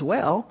better as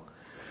well.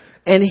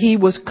 And he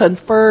was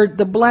conferred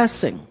the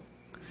blessing.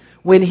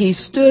 When he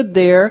stood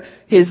there,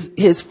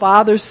 his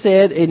father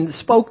said and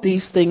spoke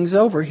these things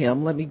over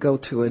him. Let me go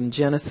to it in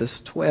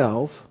Genesis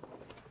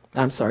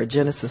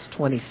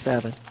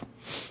 27.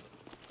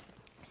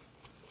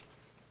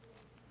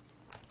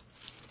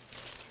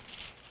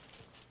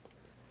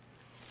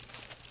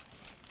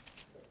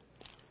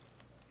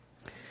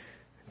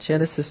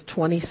 Genesis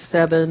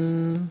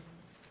 27.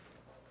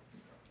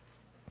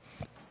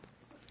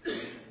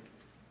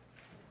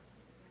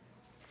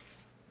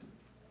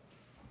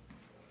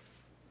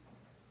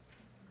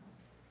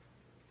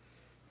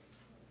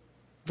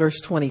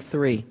 Verse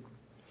 23.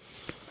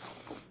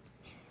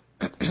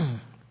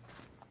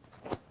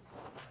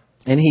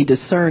 And he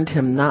discerned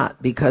him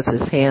not because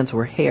his hands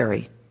were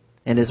hairy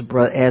and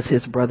as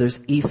his brother's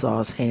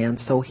Esau's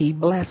hands, so he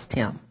blessed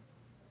him.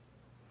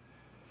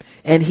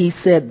 And he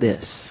said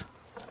this.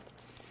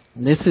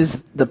 This is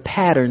the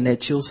pattern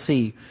that you'll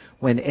see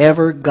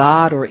whenever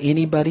God or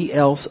anybody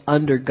else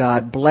under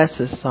God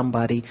blesses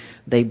somebody,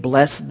 they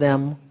bless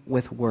them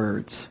with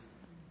words.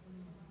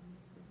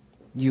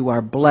 You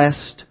are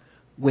blessed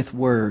with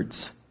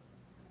words.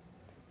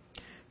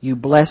 You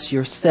bless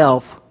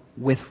yourself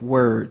with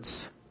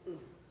words.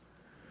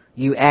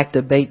 You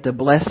activate the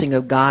blessing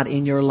of God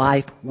in your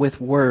life with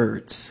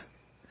words.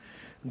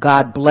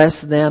 God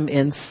blessed them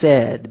and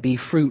said, be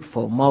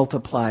fruitful,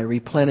 multiply,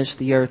 replenish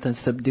the earth and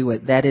subdue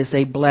it. That is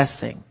a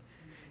blessing.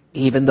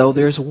 Even though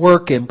there's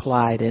work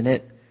implied in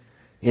it,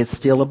 it's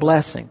still a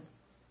blessing.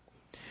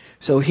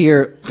 So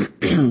here,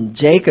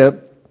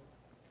 Jacob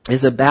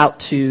is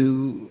about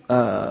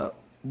to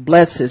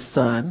bless his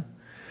son.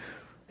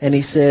 And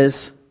he says,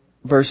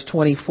 verse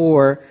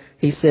 24,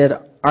 he said,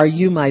 are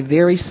you my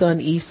very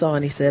son Esau?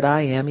 And he said,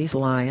 I am. He's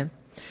lying.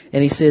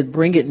 And he said,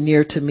 bring it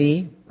near to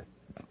me,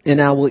 and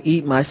I will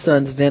eat my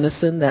son's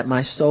venison, that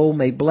my soul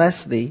may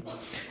bless thee.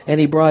 And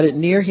he brought it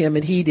near him,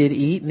 and he did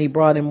eat, and he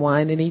brought him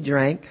wine, and he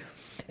drank.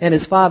 And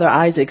his father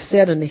Isaac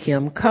said unto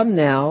him, come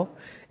now,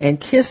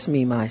 and kiss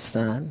me, my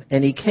son.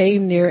 And he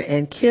came near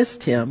and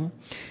kissed him.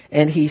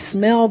 And he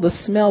smelled the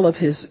smell of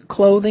his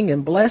clothing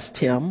and blessed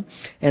him,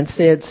 and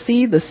said,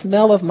 see, the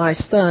smell of my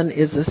son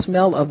is the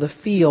smell of the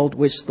field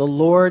which the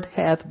Lord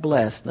hath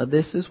blessed. Now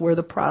this is where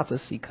the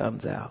prophecy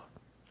comes out.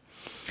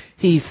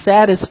 He's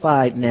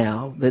satisfied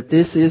now that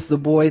this is the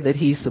boy that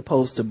he's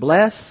supposed to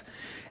bless,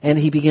 and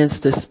he begins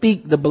to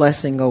speak the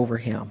blessing over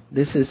him.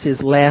 This is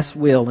his last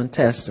will and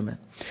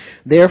testament.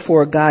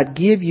 Therefore God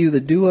give you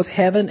the dew of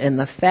heaven and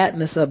the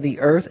fatness of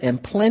the earth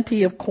and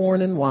plenty of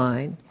corn and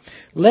wine.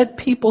 Let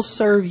people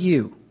serve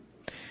you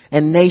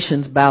and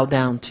nations bow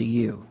down to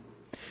you.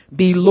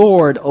 Be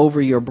Lord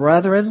over your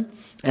brethren,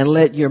 and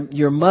let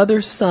your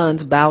mother's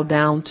sons bow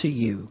down to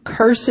you.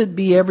 Cursed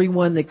be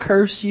everyone that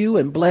curse you,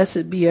 and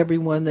blessed be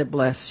everyone that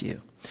bless you.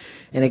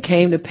 And it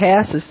came to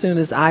pass, as soon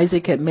as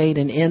Isaac had made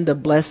an end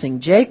of blessing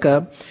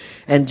Jacob,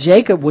 and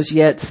Jacob was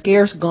yet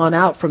scarce gone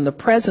out from the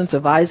presence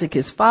of Isaac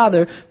his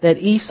father, that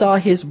Esau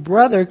his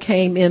brother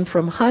came in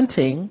from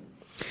hunting.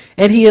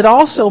 And he had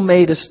also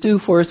made a stew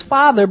for his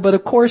father, but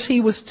of course he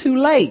was too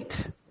late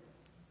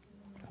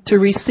to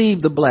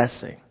receive the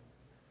blessing.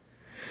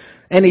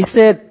 And he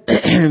said,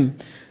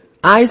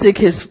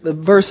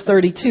 verse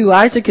 32,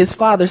 Isaac his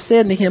father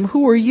said to him,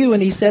 who are you?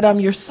 And he said, I'm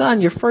your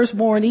son, your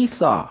firstborn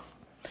Esau.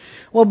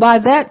 Well, by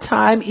that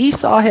time,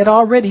 Esau had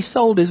already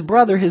sold his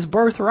brother his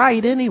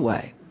birthright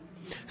anyway.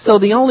 So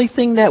the only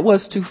thing that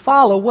was to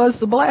follow was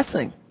the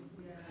blessing.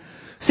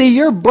 See,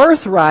 your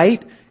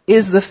birthright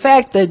is the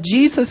fact that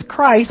Jesus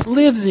Christ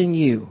lives in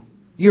you.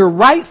 You're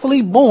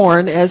rightfully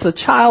born as a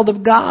child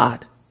of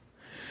God.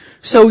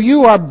 So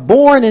you are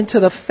born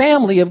into the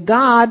family of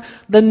God.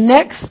 The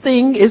next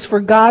thing is for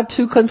God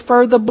to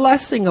confer the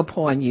blessing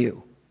upon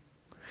you.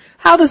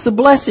 How does the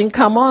blessing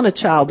come on a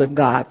child of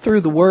God?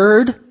 Through the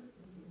Word,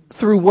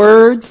 through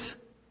words,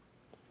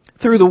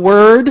 through the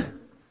Word,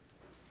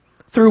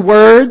 through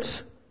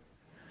words.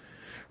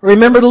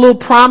 Remember the little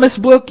promise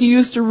book you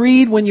used to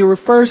read when you were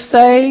first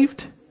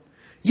saved?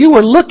 You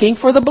were looking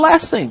for the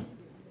blessing.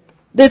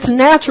 That's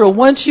natural.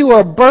 Once you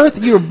are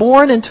you're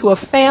born into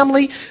a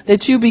family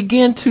that you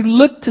begin to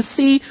look to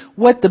see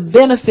what the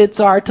benefits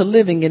are to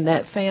living in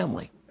that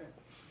family.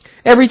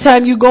 Every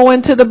time you go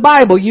into the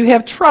Bible, you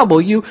have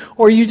trouble,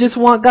 or you just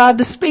want God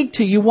to speak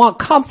to you, you want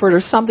comfort or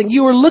something.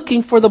 You are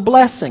looking for the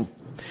blessing.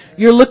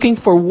 You're looking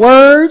for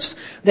words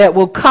that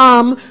will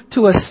come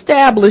to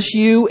establish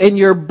you in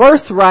your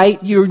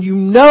birthright. You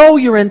know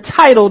you're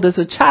entitled as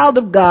a child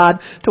of God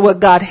to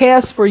what God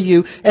has for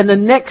you. And the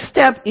next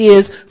step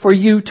is for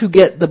you to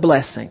get the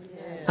blessing.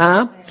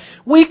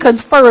 We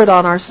confer it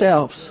on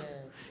ourselves.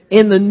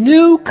 In the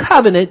new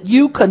covenant,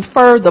 you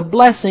confer the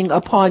blessing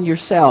upon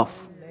yourself.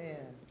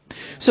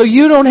 So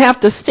you don't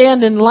have to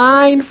stand in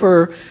line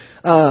for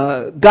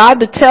God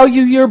to tell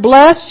you you're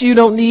blessed. You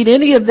don't need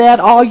any of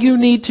that. All you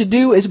need to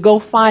do is go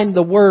find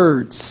the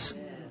words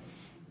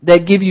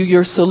that give you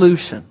your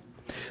solution.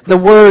 The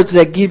words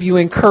that give you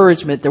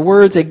encouragement. The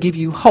words that give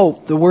you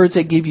hope. The words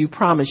that give you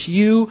promise.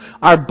 You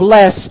are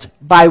blessed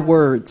by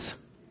words.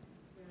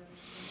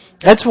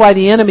 That's why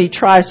the enemy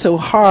tries so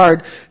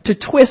hard to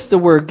twist the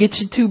word, get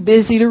you too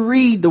busy to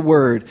read the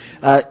word.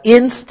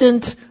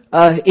 Instant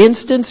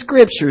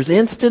scriptures,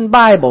 instant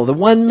Bible, the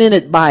 1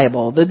 minute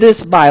Bible, the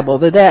this Bible,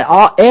 the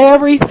that,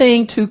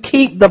 everything to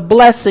keep the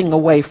blessing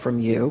away from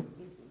you,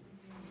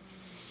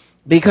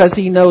 because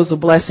he knows the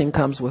blessing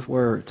comes with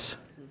words.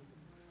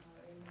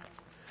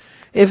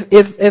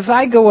 If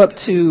I go up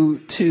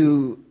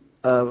to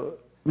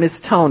Miss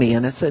Tony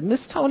and I said,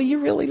 Miss Tony,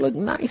 you really look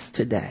nice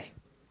today.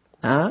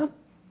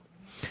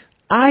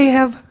 I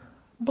have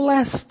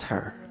blessed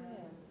her.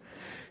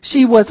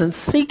 She wasn't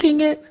seeking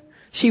it.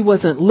 She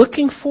wasn't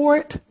looking for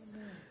it,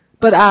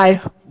 but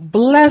I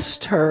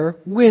blessed her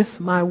with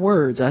my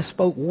words. I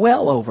spoke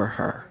well over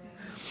her.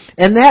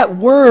 And that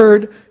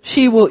word,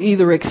 she will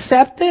either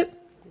accept it.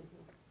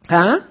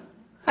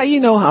 You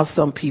know how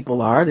some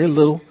people are. They're a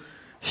little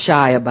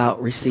shy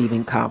about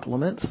receiving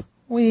compliments.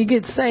 When you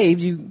get saved,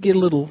 you get a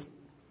little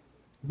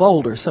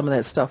bolder. Some of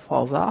that stuff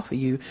falls off of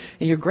you,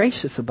 and you're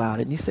gracious about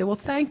it. And you say, well,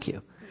 thank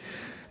you.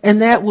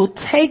 And that will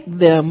take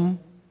them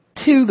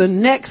to the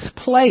next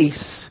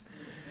place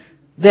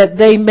that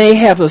they may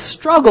have a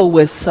struggle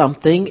with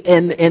something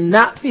and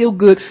not feel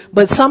good,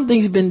 but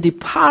something's been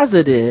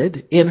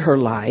deposited in her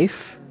life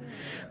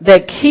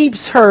that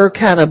keeps her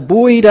kind of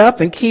buoyed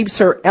up and keeps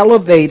her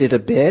elevated a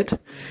bit,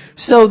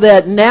 so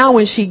that now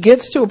when she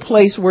gets to a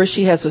place where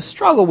she has a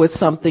struggle with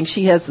something,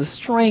 she has the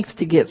strength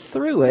to get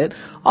through it,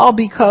 all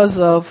because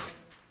of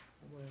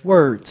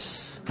words.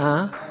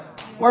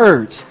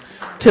 Words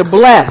to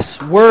bless,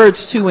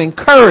 words to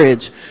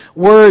encourage,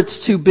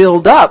 words to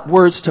build up,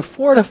 words to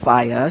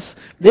fortify us.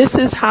 This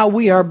is how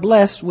we are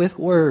blessed with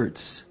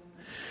words.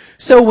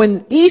 So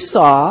when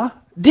Esau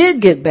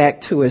did get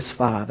back to his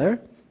father,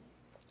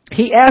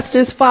 he asked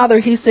his father,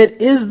 he said,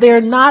 is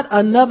there not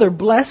another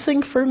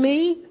blessing for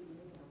me?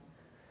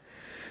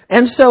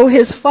 And so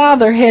his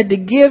father had to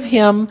give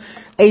him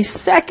a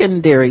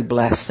secondary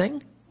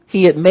blessing.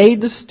 He had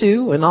made the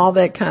stew and all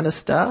that kind of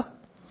stuff.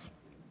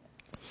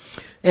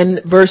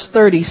 In verse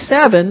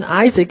 37,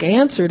 Isaac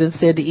answered and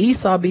said to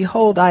Esau,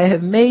 behold, I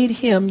have made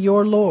him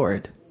your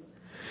Lord,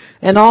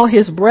 and all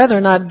his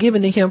brethren I've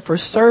given to him for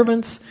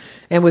servants,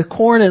 and with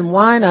corn and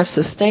wine I've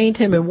sustained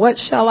him. And what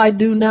shall I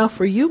do now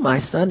for you, my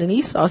son? And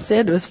Esau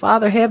said to his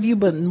father, have you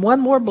but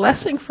one more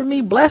blessing for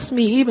me? Bless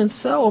me even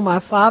so,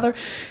 my father.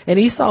 And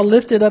Esau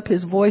lifted up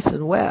his voice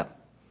and wept.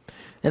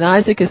 And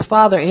Isaac his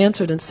father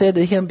answered and said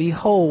to him,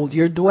 behold,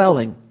 your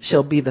dwelling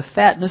shall be the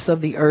fatness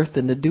of the earth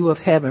and the dew of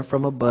heaven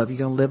from above. You're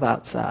going to live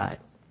outside.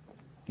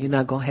 You're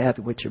not going to have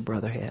what your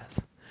brother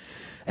has.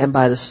 And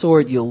by the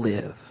sword you'll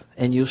live,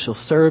 and you shall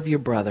serve your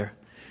brother.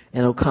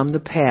 And it'll come to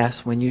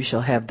pass when you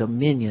shall have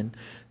dominion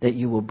that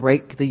you will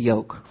break the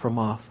yoke from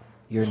off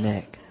your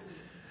neck.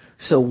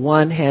 So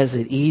one has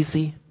it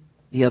easy,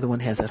 the other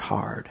one has it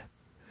hard.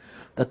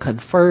 The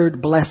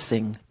conferred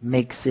blessing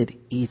makes it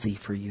easy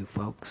for you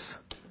folks.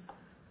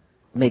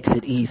 Makes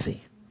it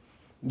easy.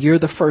 You're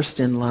the first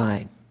in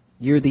line.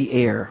 You're the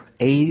heir.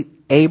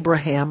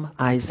 Abraham,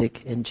 Isaac,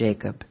 and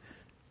Jacob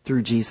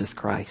through Jesus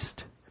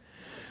Christ.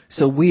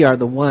 So we are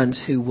the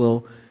ones who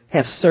will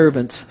have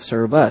servants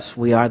serve us.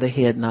 We are the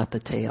head, not the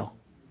tail.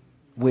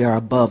 We are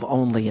above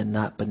only and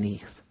not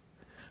beneath.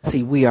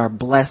 See, we are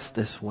blessed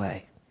this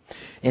way.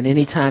 And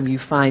anytime you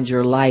find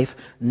your life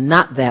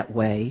not that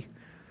way,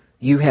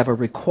 you have a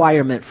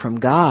requirement from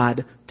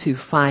God to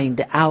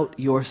find out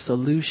your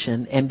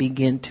solution and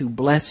begin to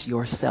bless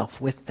yourself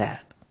with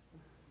that.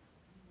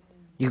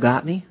 You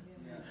got me?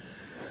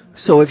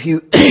 So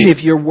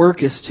if your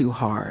work is too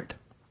hard,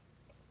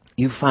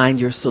 you find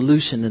your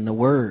solution in the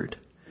Word.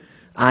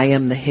 I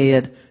am the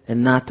head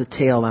and not the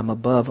tail. I'm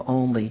above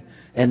only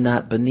and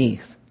not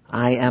beneath.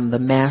 I am the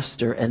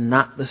master and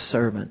not the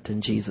servant,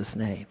 in Jesus'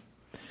 name.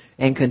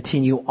 And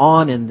continue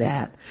on in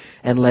that,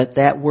 and let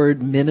that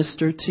word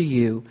minister to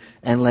you,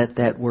 and let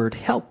that word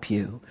help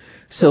you,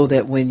 so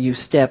that when you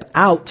step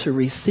out to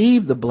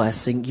receive the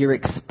blessing, you're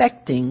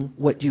expecting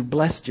what you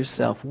blessed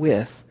yourself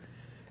with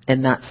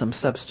and not some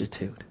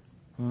substitute.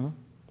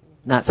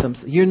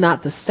 You're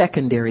not the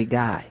secondary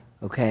guy,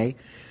 okay?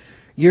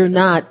 You're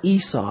not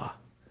Esau,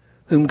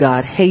 whom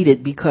God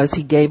hated because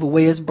he gave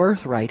away his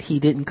birthright. He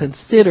didn't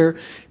consider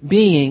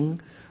being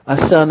a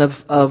son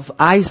of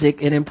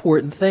Isaac an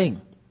important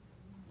thing.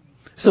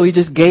 So he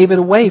just gave it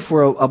away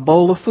for a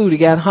bowl of food. He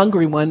got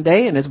hungry one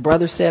day and his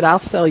brother said, I'll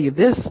sell you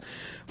this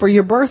for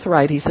your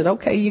birthright. He said,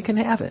 okay, you can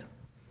have it.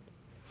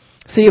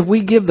 See, if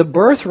we give the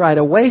birthright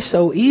away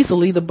so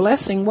easily, the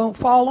blessing won't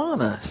fall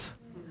on us.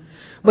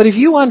 But if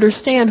you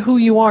understand who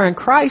you are in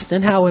Christ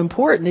and how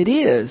important it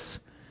is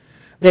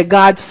that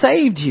God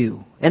saved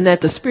you and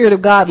that the Spirit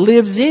of God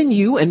lives in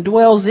you and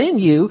dwells in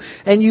you,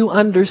 and you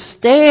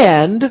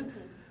understand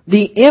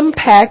the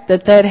impact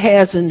that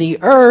has in the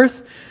earth,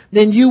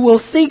 then you will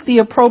seek the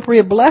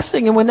appropriate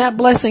blessing. And when that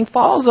blessing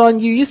falls on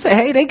you, you say,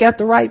 hey, they got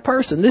the right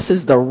person. This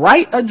is the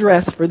right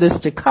address for this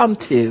to come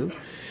to,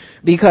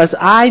 because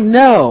I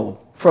know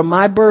from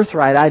my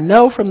birthright, I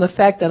know from the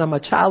fact that I'm a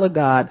child of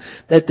God,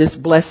 that this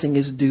blessing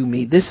is due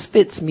me. This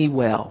fits me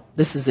well.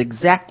 This is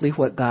exactly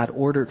what God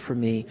ordered for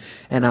me,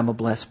 and I'm a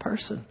blessed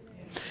person.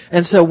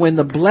 And so when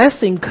the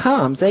blessing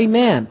comes,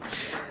 amen,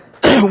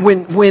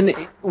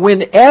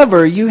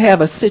 whenever you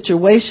have a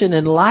situation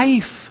in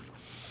life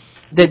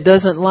that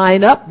doesn't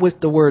line up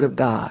with the Word of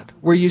God,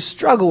 where you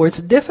struggle, where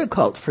it's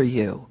difficult for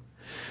you,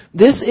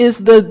 this is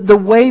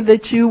the way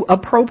that you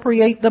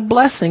appropriate the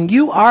blessing.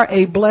 You are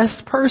a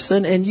blessed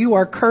person and you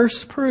are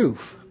curse proof.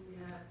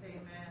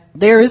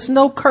 There is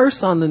no curse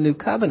on the new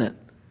covenant.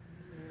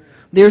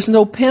 There's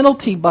no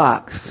penalty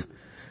box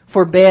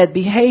for bad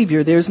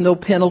behavior. There's no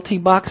penalty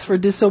box for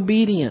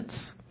disobedience.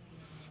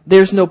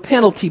 There's no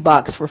penalty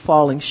box for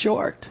falling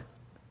short.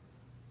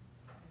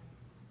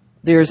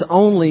 There's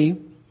only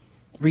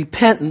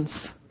repentance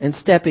and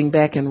stepping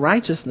back in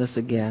righteousness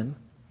again,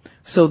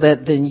 so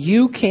that then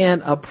you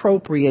can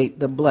appropriate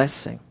the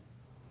blessing.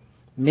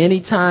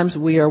 Many times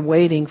we are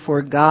waiting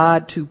for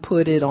God to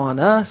put it on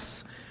us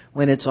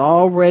when it's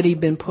already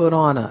been put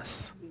on us.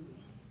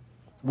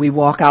 We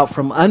walk out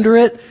from under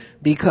it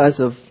because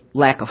of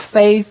lack of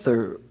faith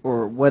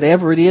or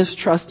whatever it is,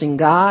 trusting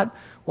God.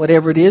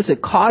 Whatever it is,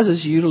 it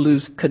causes you to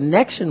lose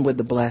connection with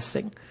the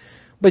blessing.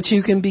 But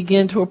you can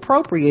begin to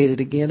appropriate it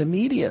again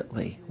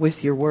immediately with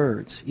your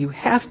words. You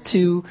have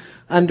to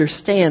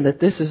understand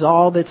that this is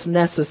all that's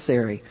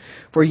necessary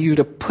for you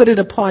to put it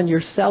upon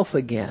yourself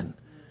again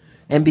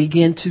and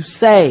begin to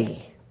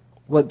say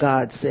what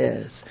God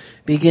says.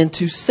 Begin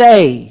to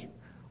say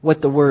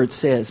what the Word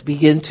says.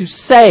 Begin to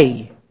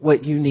say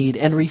what you need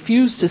and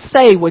refuse to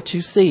say what you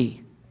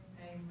see.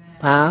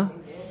 Huh?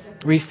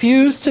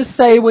 Refuse to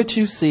say what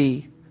you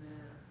see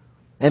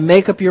and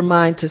make up your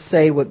mind to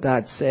say what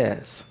God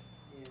says.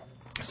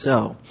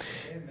 So,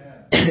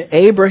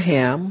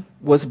 Abraham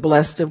was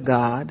blessed of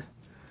God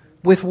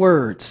with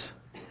words,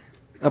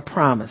 a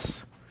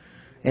promise.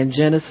 In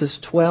Genesis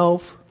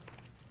 12,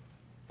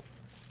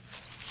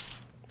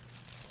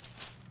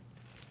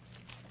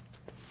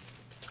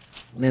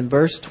 and in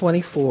verse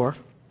 24,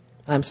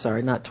 I'm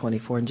sorry, not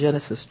 24, in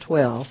Genesis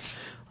 12,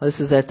 this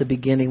is at the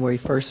beginning where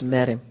he first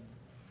met him.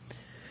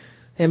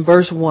 In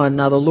verse 1,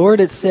 now the Lord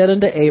had said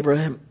unto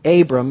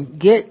Abram,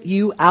 get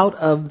you out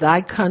of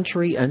thy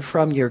country and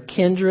from your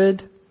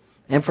kindred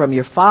and from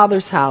your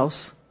father's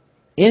house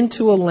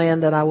into a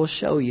land that I will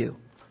show you.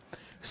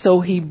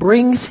 So he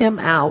brings him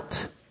out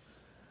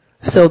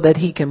so that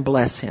he can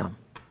bless him.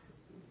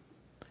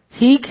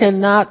 He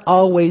cannot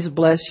always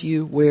bless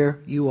you where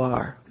you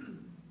are.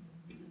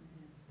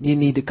 You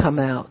need to come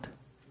out.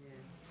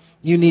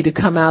 You need to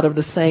come out of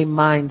the same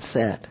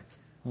mindset.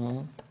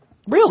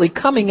 Really,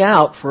 coming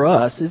out for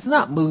us is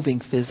not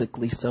moving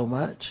physically so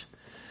much,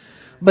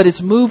 but it's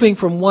moving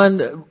from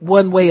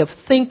one way of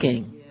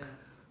thinking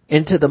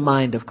into the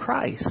mind of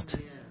Christ.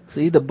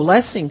 See, the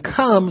blessing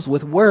comes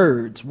with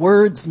words.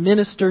 Words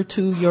minister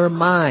to your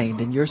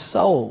mind and your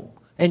soul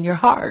and your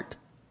heart.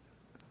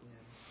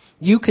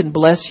 You can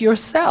bless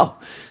yourself.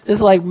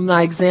 Just like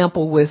my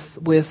example with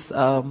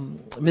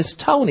Miss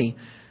Tony.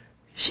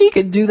 She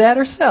could do that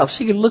herself.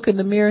 She could look in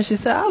the mirror and she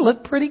said, I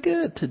look pretty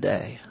good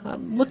today.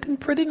 I'm looking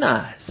pretty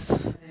nice.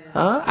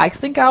 I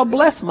think I'll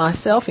bless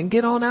myself and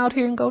get on out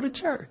here and go to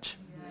church.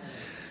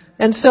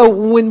 And so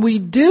when we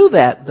do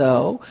that,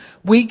 though,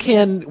 we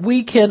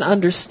can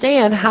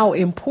understand how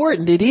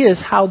important it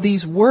is, how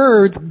these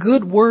words,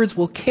 good words,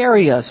 will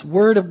carry us.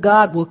 Word of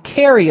God will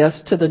carry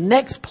us to the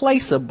next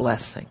place of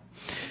blessing.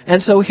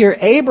 And so here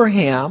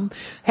Abraham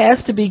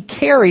has to be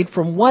carried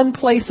from one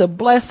place of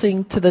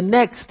blessing to the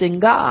next in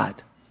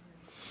God.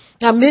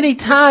 Now, many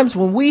times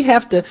when we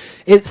have to,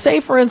 say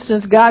for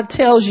instance, God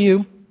tells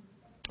you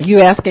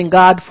asking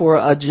God for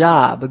a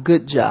job, a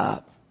good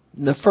job.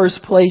 In the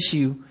first place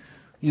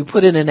you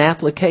put in an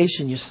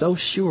application, you're so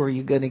sure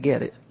you're going to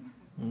get it.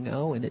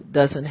 And it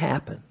doesn't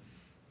happen.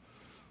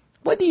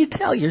 What do you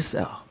tell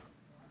yourself?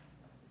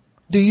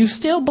 Do you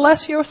still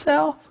bless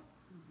yourself?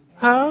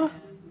 Huh?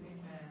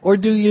 Or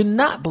do you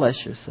not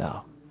bless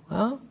yourself?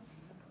 Huh?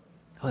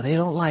 Oh, they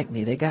don't like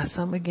me. They got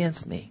something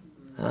against me.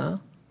 Huh?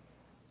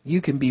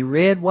 You can be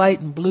red, white,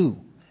 and blue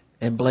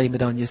and blame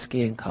it on your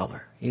skin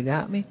color. You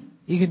got me?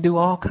 You can do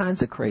all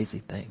kinds of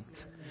crazy things.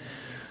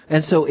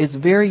 And so it's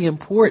very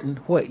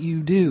important what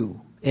you do.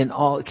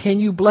 Can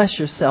you bless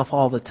yourself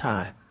all the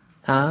time?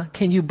 Huh?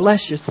 Can you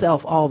bless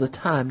yourself all the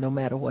time, no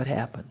matter what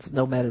happens,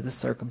 no matter the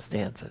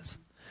circumstances?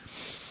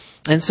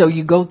 And so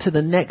you go to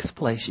the next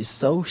place. You're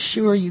so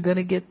sure you're going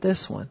to get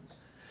this one.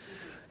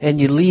 And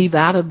you leave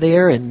out of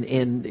there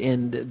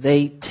and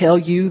they tell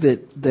you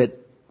that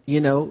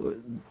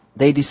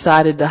they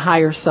decided to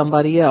hire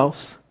somebody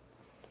else.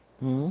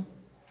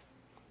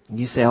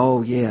 You say,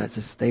 oh yeah,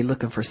 they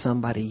looking for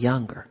somebody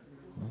younger.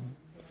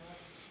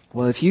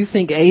 Well, if you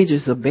think age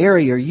is a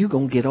barrier, you're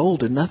going to get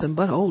older, nothing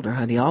but older,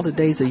 honey, all the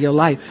days of your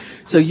life.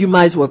 So you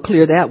might as well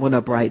clear that one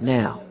up right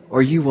now,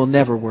 or you will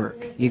never work.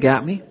 You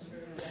got me?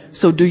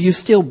 So do you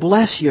still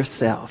bless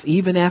yourself,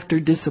 even after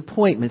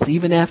disappointments,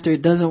 even after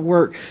it doesn't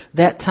work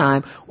that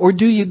time? Or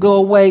do you go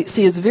away?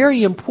 See, it's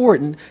very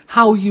important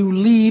how you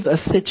leave a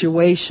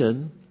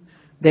situation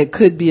that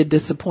could be a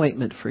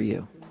disappointment for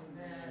you.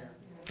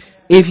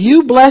 If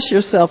you bless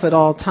yourself at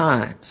all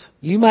times,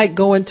 you might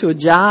go into a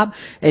job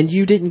and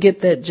you didn't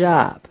get that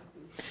job.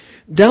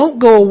 Don't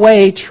go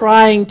away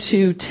trying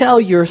to tell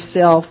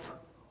yourself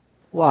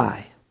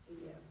why.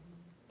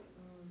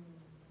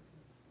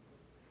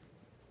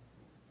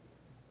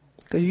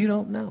 Because you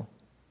don't know.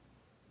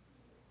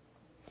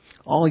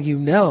 All you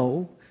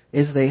know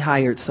is they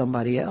hired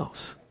somebody else.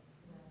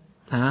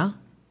 Huh?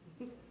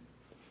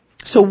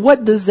 So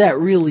what does that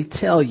really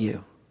tell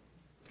you?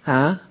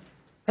 Huh?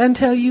 Doesn't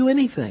tell you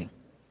anything.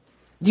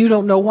 You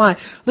don't know why.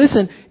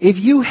 Listen, if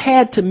you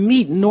had to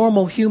meet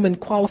normal human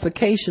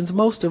qualifications,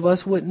 most of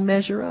us wouldn't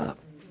measure up.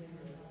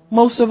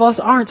 Most of us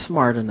aren't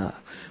smart enough.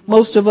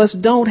 Most of us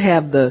don't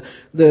have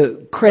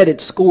the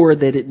credit score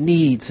that it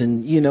needs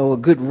and, a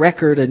good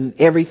record and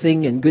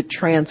everything and good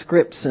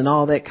transcripts and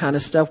all that kind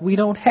of stuff. We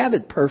don't have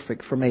it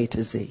perfect from A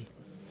to Z.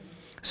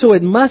 So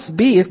it must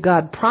be, if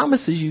God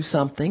promises you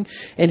something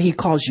and He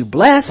calls you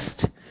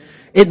blessed,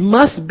 it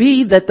must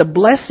be that the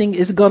blessing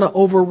is going to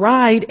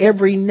override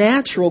every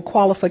natural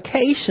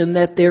qualification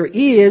that there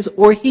is,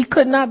 or He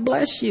could not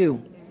bless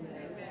you.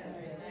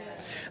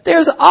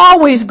 There's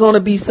always going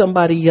to be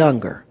somebody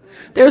younger.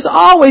 There's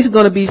always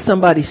going to be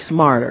somebody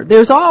smarter.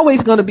 There's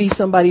always going to be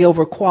somebody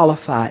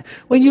overqualified.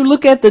 When you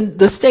look at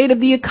the state of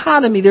the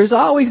economy, there's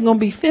always going to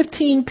be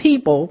 15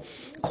 people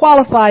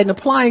qualified and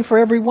applying for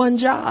every one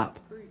job.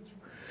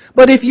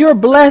 But if you're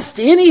blessed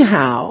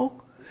anyhow,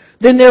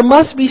 then there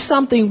must be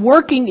something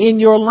working in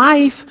your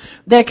life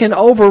that can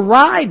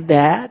override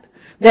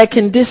that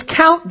can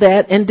discount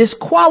that and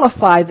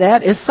disqualify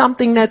that as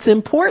something that's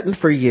important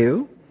for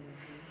you.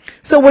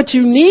 So what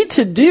you need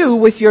to do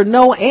with your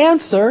no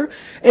answer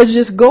is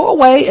just go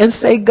away and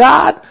say,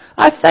 God,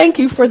 I thank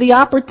you for the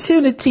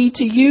opportunity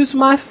to use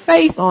my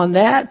faith on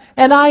that,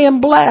 and I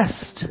am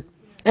blessed.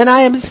 And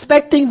I am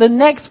expecting the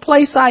next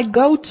place I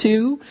go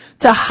to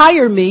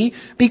hire me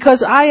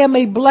because I am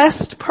a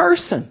blessed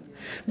person.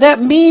 That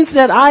means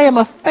that I am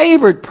a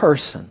favored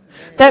person.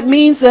 That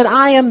means that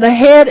I am the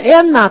head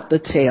and not the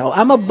tail.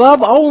 I'm above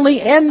only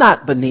and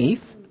not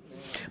beneath.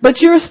 But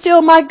you're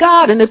still my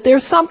God. And if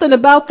there's something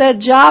about that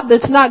job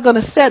that's not going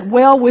to set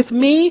well with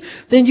me,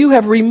 then you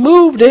have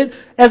removed it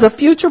as a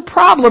future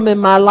problem in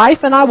my life,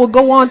 and I will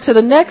go on to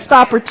the next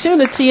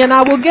opportunity and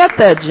I will get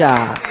that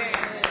job.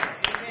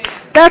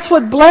 That's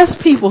what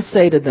blessed people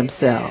say to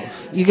themselves.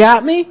 You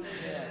got me?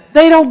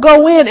 They don't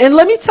go in. And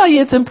let me tell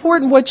you, it's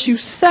important what you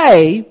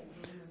say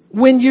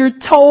when you're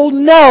told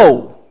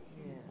no.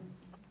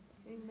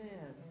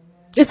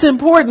 It's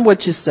important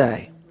what you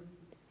say.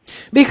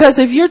 Because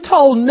if you're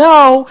told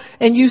no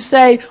and you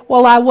say,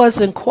 well, I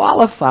wasn't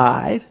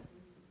qualified,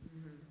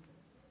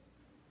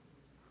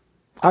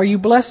 are you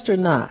blessed or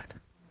not?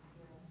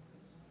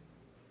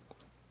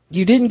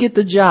 You didn't get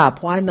the job.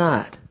 Why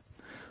not?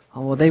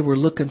 Oh, well, they were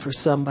looking for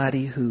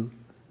somebody who,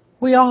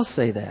 we all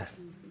say that.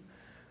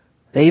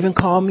 They even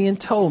called me and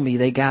told me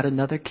they got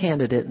another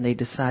candidate and they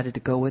decided to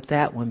go with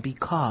that one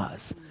because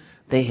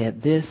they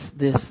had this,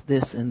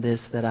 and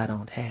this that I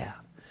don't have.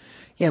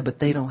 Yeah, but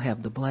they don't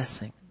have the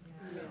blessing.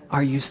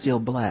 Are you still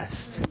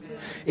blessed?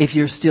 If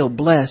you're still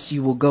blessed,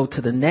 you will go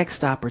to the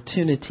next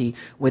opportunity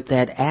with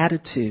that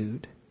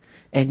attitude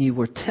And you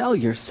will tell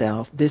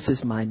yourself, this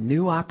is my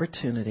new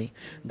opportunity.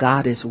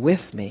 God is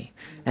with me.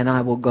 And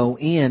I will go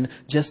in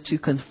just to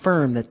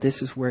confirm that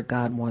this is where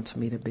God wants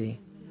me to be.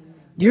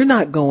 You're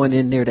not going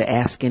in there to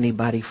ask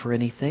anybody for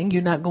anything.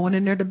 You're not going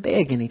in there to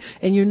beg any.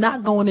 And you're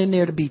not going in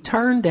there to be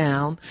turned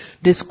down,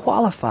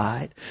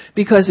 disqualified.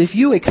 Because if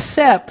you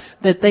accept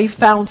that they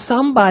found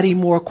somebody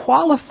more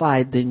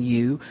qualified than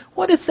you,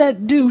 what does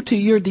that do to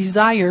your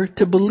desire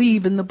to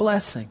believe in the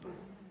blessing?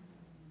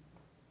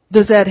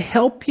 Does that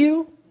help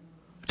you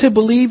to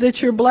believe that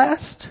you're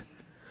blessed?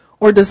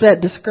 Or does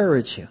that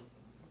discourage you?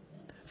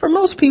 For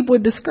most people,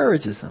 it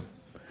discourages them.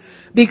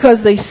 Because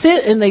they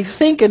sit and they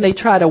think and they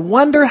try to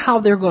wonder how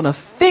they're going to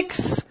fix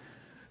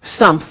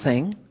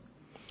something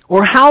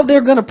or how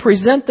they're going to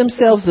present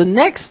themselves the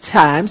next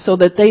time so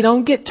that they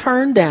don't get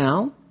turned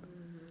down.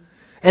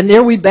 And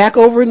there we back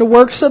over in the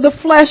works of the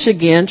flesh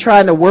again,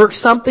 trying to work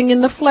something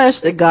in the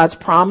flesh that God's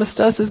promised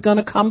us is going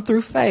to come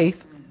through faith.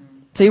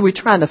 See, we're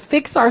trying to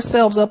fix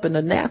ourselves up in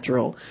the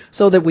natural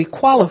so that we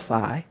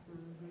qualify.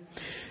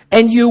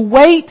 And you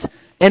wait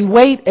and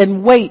wait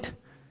and wait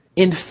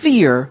in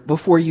fear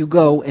before you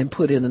go and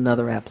put in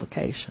another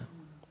application.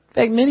 In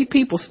fact, many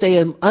people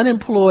stay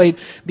unemployed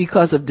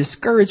because of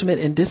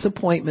discouragement and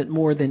disappointment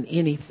more than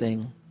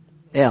anything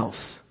else.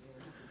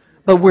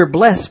 But we're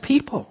blessed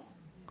people.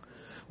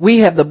 We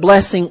have the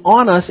blessing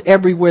on us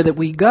everywhere that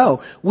we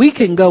go. We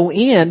can go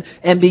in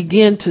and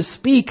begin to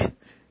speak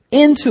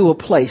into a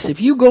place.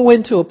 If you go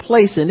into a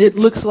place and it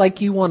looks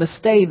like you want to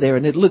stay there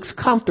and it looks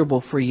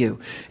comfortable for you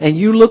and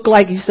you look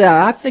like you say,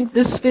 I think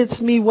this fits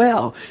me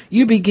well.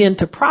 You begin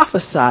to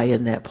prophesy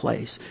in that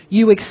place.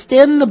 You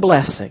extend the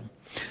blessing.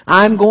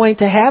 I'm going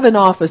to have an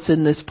office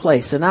in this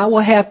place and I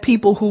will have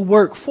people who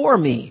work for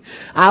me.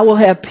 I will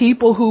have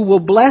people who will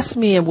bless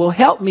me and will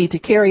help me to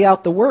carry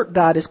out the work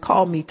God has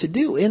called me to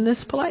do in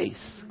this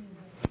place.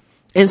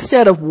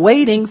 Instead of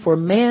waiting for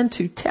man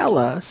to tell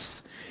us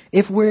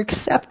if we're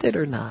accepted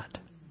or not.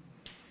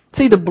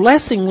 See, the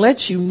blessing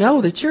lets you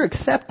know that you're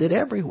accepted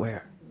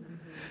everywhere.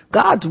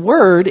 God's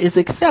word is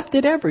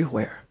accepted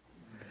everywhere.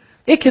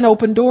 It can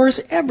open doors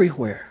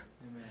everywhere.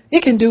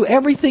 It can do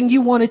everything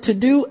you want it to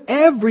do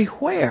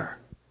everywhere.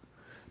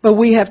 But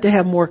we have to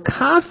have more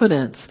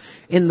confidence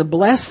in the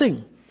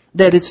blessing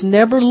that it's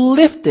never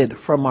lifted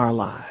from our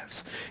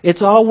lives.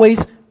 It's always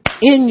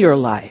in your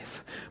life.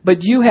 But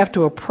you have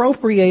to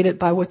appropriate it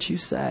by what you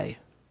say.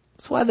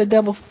 That's why the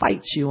devil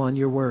fights you on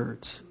your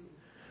words.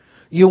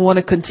 You want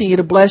to continue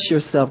to bless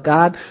yourself.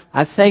 God,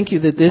 I thank you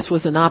that this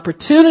was an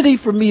opportunity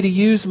for me to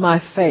use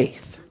my faith.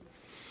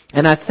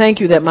 And I thank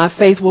you that my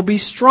faith will be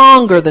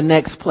stronger the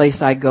next place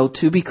I go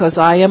to because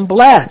I am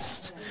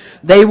blessed.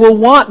 They will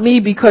want me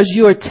because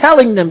you are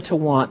telling them to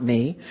want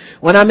me.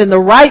 When I'm in the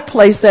right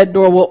place, that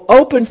door will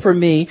open for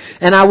me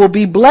and I will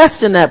be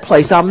blessed in that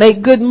place. I'll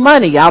make good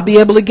money. I'll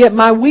be able to get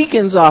my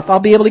weekends off. I'll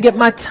be able to get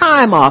my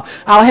time off.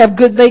 I'll have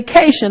good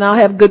vacation. I'll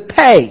have good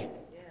pay.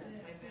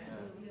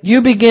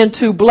 You begin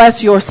to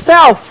bless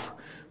yourself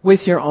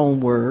with your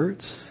own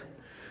words.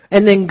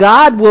 And then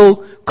God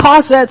will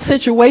cause that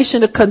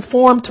situation to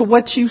conform to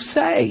what you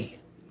say.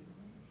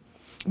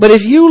 But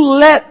if you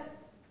let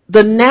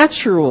the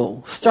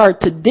natural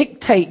start to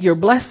dictate your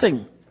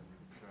blessing,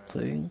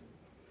 see,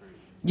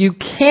 you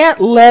can't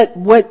let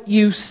what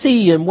you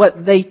see and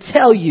what they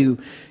tell you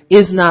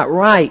is not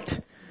right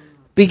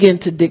begin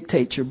to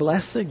dictate your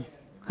blessing.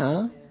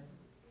 Huh?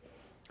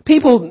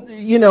 People,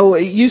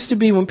 it used to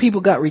be when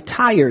people got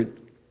retired,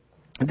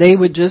 they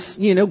would just,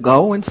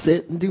 go and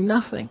sit and do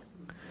nothing.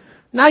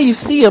 Now you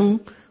see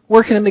them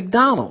working at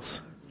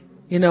McDonald's.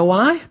 You know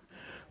why?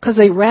 Because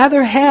they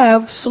rather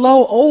have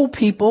slow old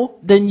people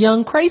than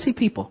young crazy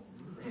people.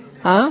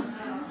 Huh?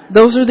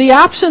 Those are the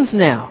options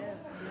now.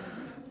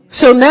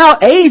 So now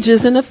age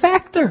isn't a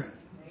factor.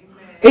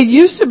 It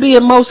used to be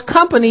in most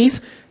companies,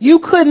 you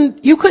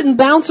couldn't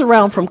bounce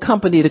around from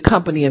company to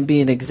company and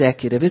be an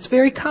executive. It's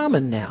very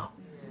common now.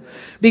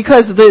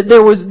 Because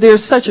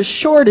there's such a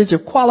shortage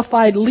of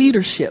qualified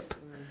leadership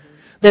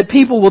that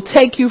people will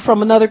take you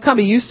from another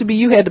company. It used to be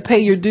you had to pay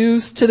your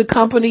dues to the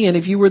company, and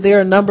if you were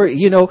there a number,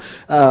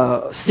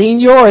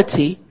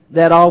 seniority,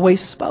 that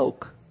always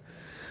spoke.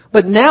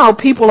 But now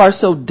people are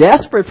so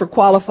desperate for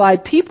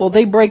qualified people,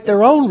 they break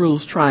their own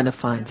rules trying to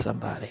find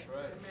somebody.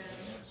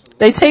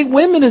 They take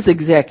women as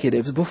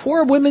executives.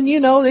 Before women,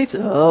 they say,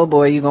 oh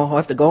boy, you're going to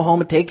have to go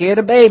home and take care of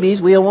the babies.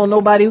 We don't want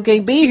nobody who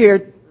can't be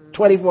here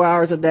 24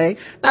 hours a day.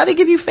 Now they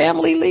give you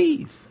family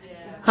leave.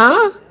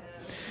 Huh?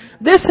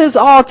 This has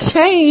all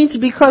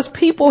changed because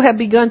people have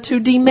begun to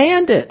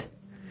demand it.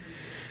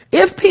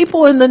 If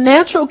people in the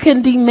natural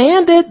can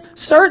demand it,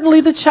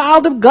 certainly the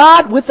child of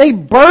God with a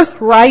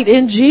birthright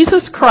in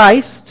Jesus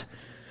Christ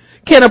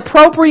can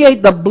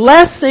appropriate the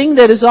blessing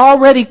that has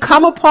already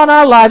come upon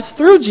our lives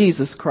through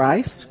Jesus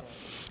Christ.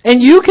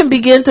 And you can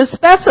begin to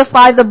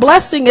specify the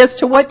blessing as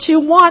to what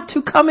you want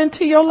to come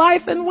into your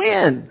life and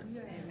when.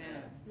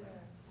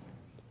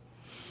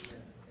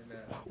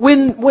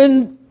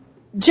 When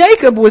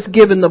Jacob was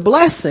given the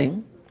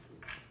blessing,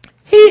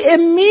 he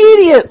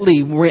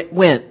immediately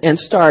went and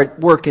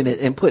started working it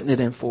and putting it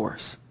in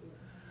force.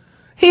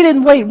 He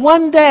didn't wait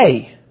one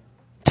day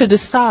to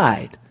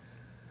decide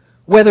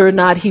whether or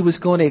not he was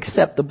going to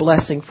accept the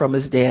blessing from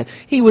his dad.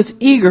 He was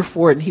eager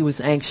for it and he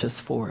was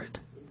anxious for it.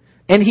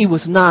 And he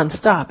was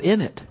nonstop in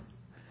it.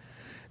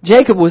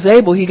 Jacob was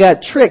able, he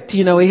got tricked.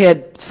 He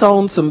had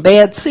sown some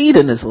bad seed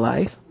in his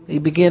life. He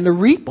began to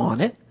reap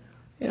on it.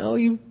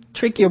 You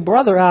trick your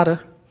brother out of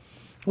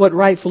what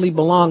rightfully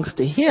belongs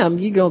to him,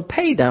 you're going to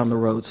pay down the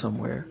road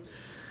somewhere.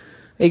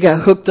 He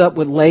got hooked up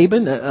with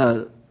Laban,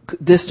 a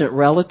distant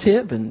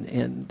relative,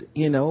 and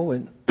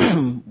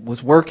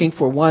was working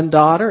for one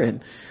daughter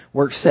and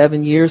worked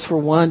 7 years for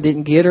one,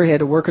 didn't get her, had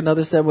to work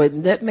another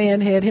 7. That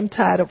man had him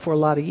tied up for a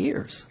lot of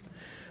years.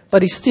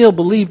 But he still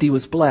believed he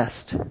was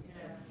blessed.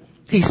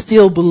 He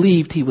still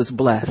believed he was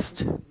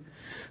blessed.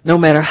 No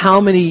matter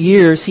how many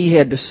years he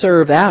had to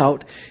serve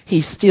out,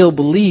 he still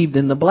believed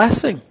in the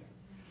blessing.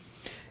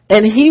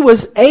 And he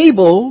was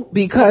able,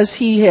 because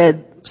he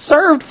had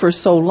served for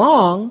so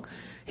long,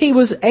 he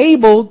was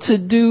able to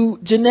do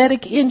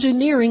genetic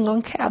engineering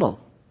on cattle.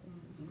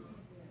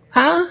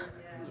 Huh?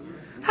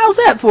 How's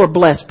that for a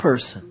blessed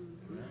person?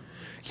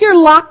 You're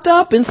locked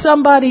up and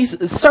somebody's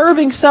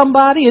serving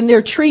somebody and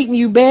they're treating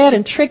you bad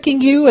and tricking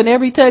you, and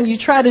every time you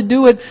try to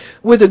do it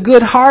with a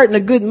good heart and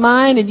a good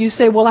mind and you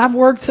say, well, I've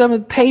worked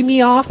some, pay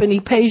me off, and he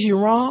pays you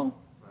wrong,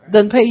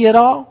 doesn't pay you at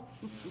all.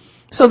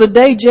 So the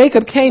day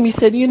Jacob came, he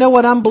said, you know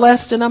what, I'm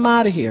blessed and I'm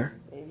out of here.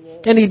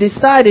 And he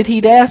decided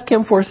he'd ask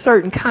him for a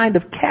certain kind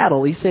of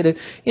cattle. He said,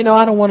 I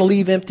don't want to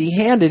leave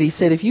empty-handed. He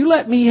said, if you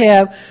let me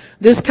have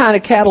this kind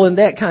of cattle and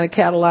that kind of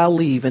cattle, I'll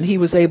leave. And he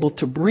was able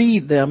to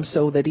breed them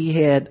so that he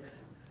had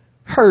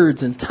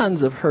herds and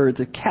tons of herds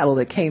of cattle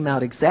that came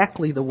out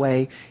exactly the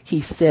way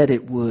he said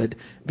it would,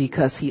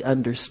 because he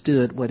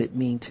understood what it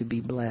meant to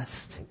be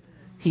blessed.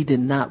 He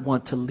did not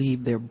want to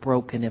leave there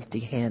broken,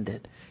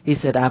 empty-handed. He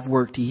said, I've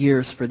worked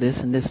years for this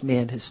and this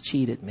man has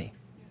cheated me.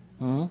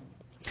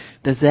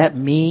 Does that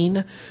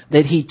mean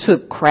that he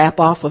took crap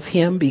off of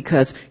him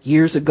because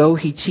years ago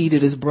he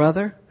cheated his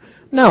brother?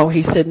 No,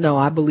 he said, no,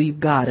 I believe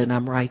God and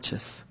I'm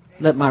righteous.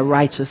 Let my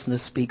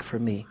righteousness speak for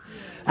me.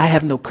 I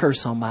have no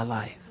curse on my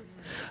life.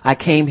 I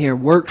came here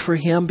and worked for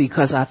him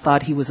because I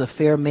thought he was a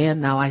fair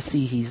man. Now I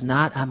see he's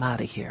not. I'm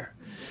out of here.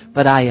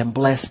 But I am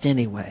blessed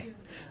anyway.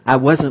 I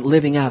wasn't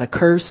living out a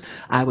curse.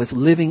 I was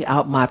living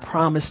out my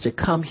promise to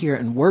come here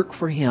and work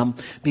for him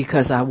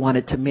because I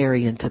wanted to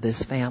marry into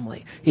this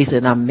family. He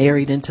said, I'm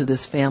married into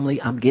this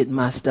family. I'm getting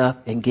my stuff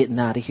and getting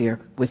out of here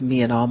with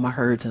me and all my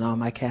herds and all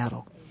my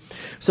cattle.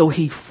 So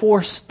he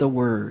forced the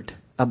word,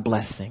 a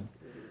blessing,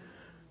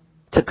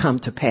 to come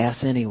to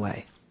pass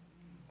anyway.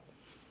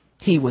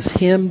 He was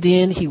hemmed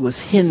in. He was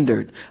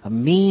hindered. A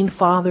mean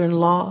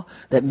father-in-law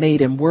that made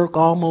him work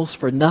almost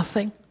for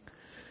nothing.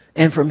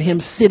 And from him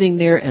sitting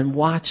there and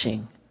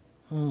watching,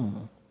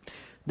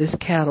 this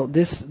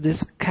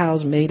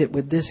cow's mated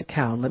with this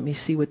cow. Let me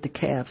see what the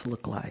calves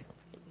look like.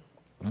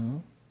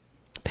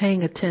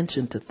 Paying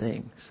attention to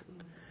things.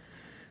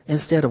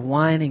 Instead of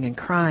whining and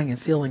crying and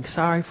feeling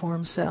sorry for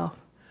himself,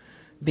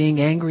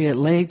 being angry at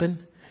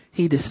Laban,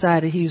 he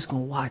decided he was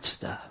going to watch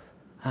stuff.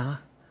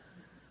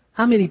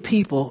 How many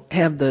people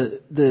have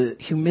the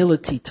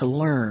humility to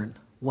learn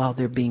while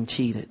they're being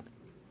cheated?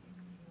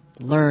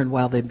 Learn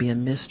while they're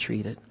being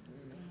mistreated.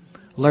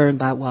 Learn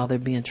while they're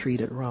being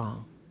treated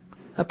wrong.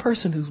 A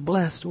person who's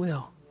blessed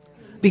will.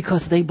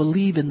 Because they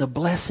believe in the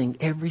blessing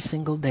every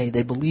single day.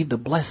 They believe the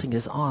blessing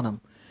is on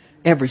them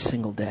every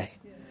single day.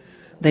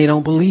 They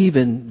don't believe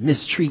in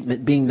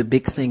mistreatment being the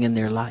big thing in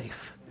their life.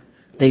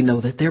 They know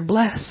that they're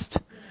blessed.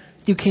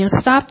 You can't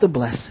stop the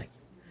blessing.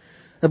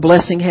 The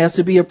blessing has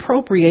to be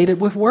appropriated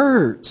with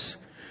words.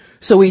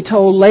 So he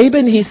told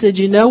Laban, he said,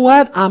 you know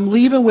what? I'm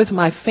leaving with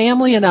my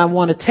family and I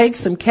want to take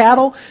some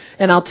cattle,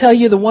 and I'll tell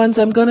you the ones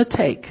I'm going to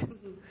take.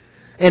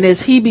 And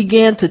as he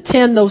began to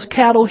tend those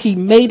cattle, he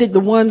mated the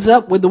ones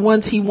up with the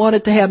ones he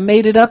wanted to have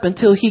mated up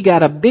until he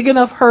got a big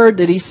enough herd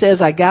that he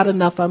says, I got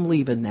enough, I'm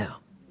leaving now.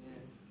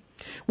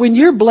 When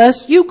you're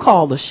blessed, you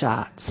call the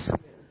shots.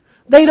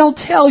 They don't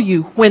tell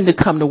you when to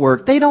come to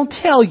work. They don't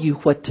tell you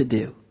what to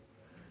do.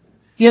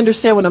 You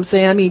understand what I'm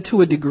saying? I mean, to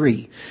a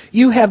degree.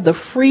 You have the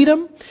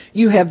freedom,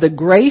 you have the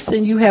grace,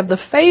 and you have the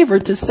favor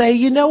to say,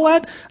 you know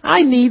what?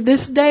 I need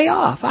this day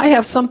off. I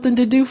have something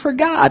to do for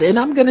God, and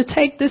I'm going to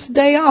take this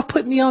day off.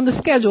 Put me on the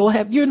schedule.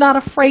 You're not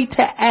afraid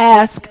to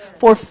ask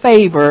for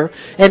favor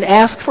and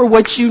ask for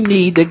what you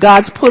need that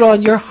God's put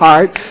on your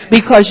heart,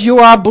 because you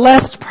are a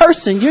blessed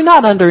person. You're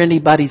not under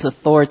anybody's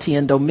authority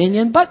and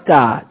dominion but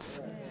God's.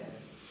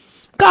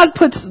 God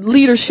puts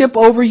leadership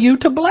over you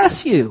to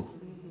bless you.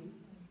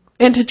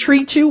 And to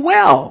treat you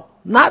well,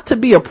 not to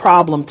be a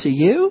problem to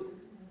you.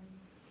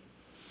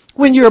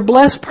 When you're a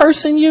blessed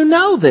person, you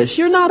know this.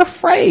 You're not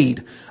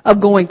afraid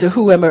of going to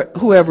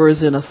whoever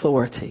is in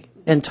authority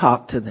and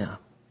talk to them.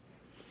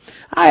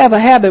 I have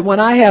a habit when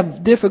I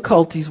have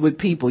difficulties with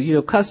people,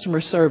 customer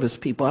service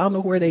people. I don't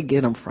know where they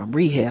get them from,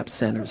 rehab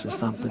centers or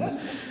something.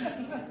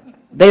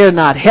 They're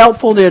not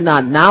helpful. They're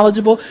not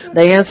knowledgeable.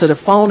 They answer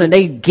the phone and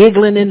they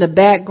giggling in the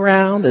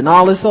background and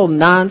all this old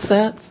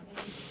nonsense.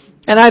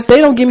 And if they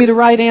don't give me the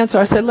right answer,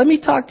 I said, let me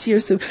talk to your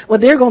supervisor. Well,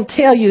 they're going to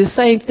tell you the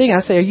same thing.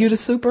 I say, are you the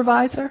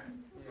supervisor?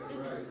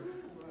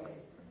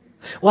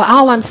 Well,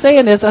 all I'm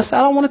saying is, I said,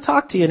 I don't want to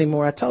talk to you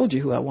anymore. I told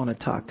you who I want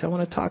to talk to. I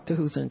want to talk to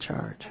who's in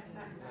charge.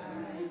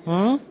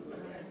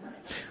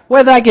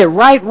 Whether I get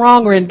right,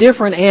 wrong, or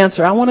indifferent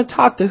answer, I want to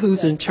talk to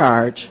who's in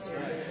charge.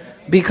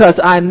 Because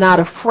I'm not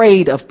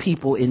afraid of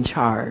people in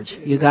charge.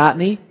 You got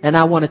me? And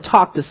I want to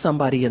talk to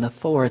somebody in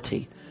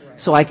authority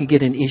so I can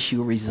get an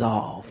issue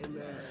resolved.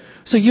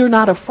 So you're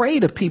not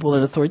afraid of people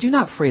in authority. You're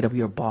not afraid of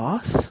your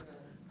boss.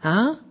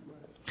 Huh?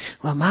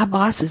 Well, my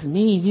boss is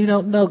mean. You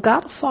don't know.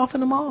 God will soften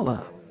them all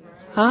up.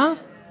 Huh?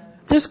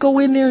 Just go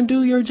in there and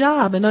do your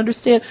job and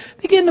understand.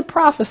 Begin to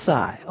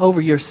prophesy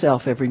over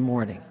yourself every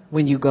morning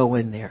when you go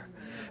in there.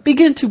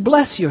 Begin to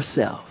bless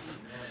yourself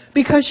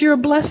because you're a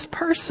blessed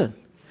person.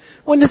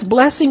 When this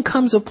blessing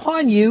comes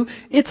upon you,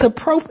 it's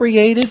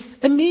appropriated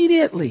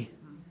immediately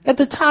at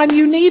the time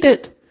you need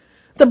it.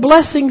 The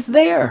blessing's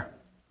there.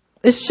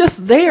 It's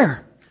just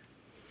there.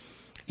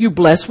 You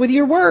bless with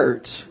your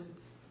words.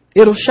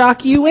 It'll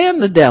shock you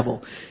and the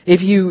devil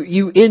if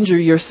you injure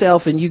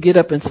yourself and you get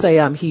up and say,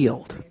 I'm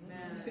healed.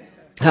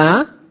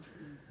 Huh?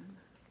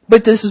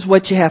 But this is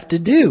what you have to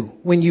do.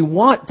 When you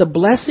want the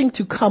blessing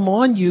to come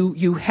on you,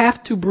 you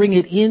have to bring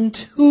it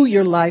into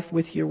your life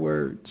with your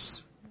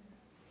words.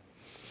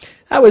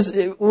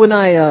 Pastor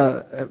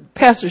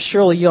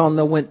Shirley, y'all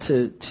know, went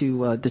to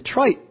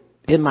Detroit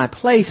in my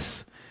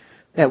place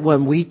that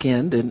one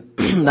weekend,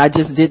 and I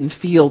just didn't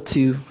feel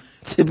to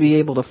be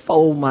able to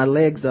fold my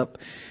legs up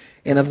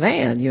in a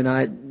van. You know,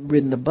 I'd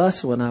ridden the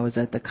bus when I was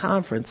at the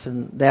conference,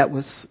 and that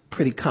was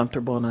pretty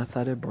comfortable. And I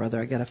thought, hey,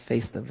 brother, I got to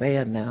face the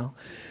van now.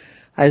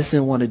 I just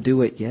didn't want to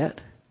do it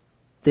yet.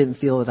 Didn't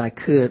feel that I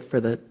could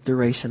for the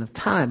duration of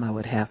time I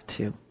would have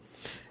to.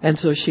 And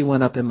so she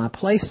went up in my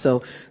place.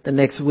 So the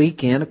next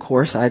weekend, of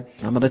course, I'm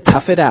going to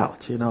tough it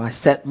out. You know, I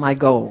set my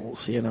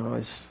goals. You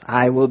know,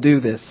 I will do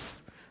this.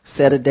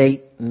 Set a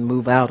date and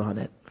move out on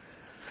it.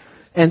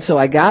 And so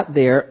I got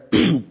there.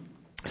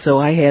 So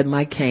I had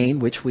my cane,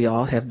 which we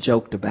all have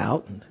joked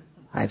about, and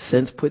I've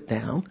since put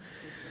down.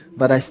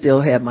 But I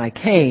still had my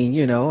cane,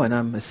 you know, and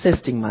I'm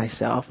assisting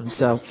myself. And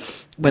so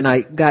when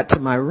I got to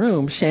my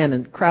room,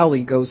 Shannon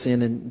Crowley goes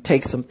in and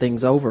takes some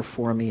things over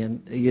for me,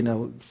 and, you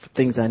know,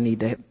 things I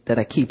need that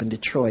I keep in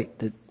Detroit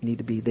that need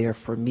to be there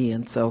for me.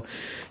 And so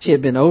she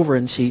had been over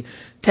and she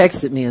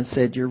texted me and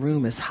said, your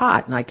room is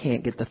hot and I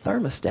can't get the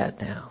thermostat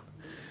down.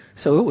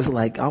 So it was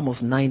like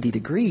almost 90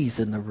 degrees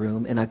in the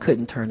room and I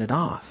couldn't turn it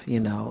off, you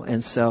know.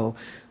 And so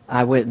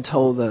I went and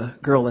told the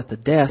girl at the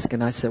desk,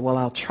 and I said, well,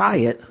 I'll try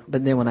it.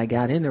 But then when I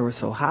got in there, it was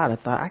so hot, I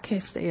thought, I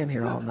can't stay in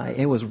here all night.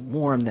 It was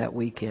warm that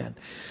weekend.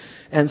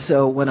 And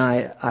so when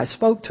I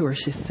spoke to her,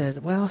 she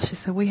said,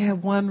 we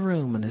have one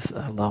room. And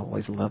I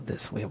always love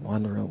this. We have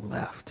one room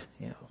left,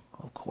 you know,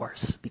 of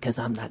course, because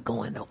I'm not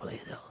going no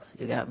place else.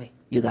 You got me?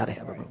 You got to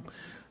have a room.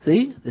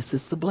 See, this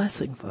is the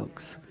blessing,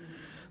 folks.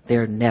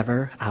 They're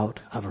never out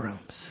of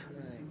rooms.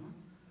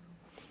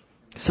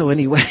 So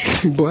anyway,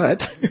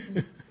 but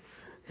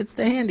it's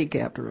the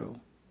handicapped room.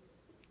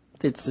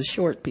 It's the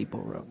short people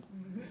room.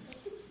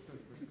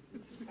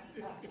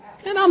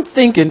 And I'm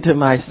thinking to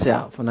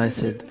myself, and I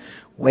said,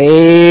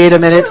 wait a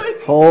minute,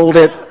 hold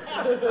it.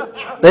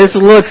 This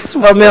looks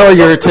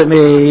familiar to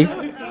me.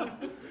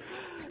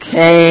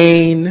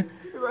 Cane,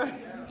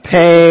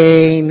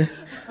 pain,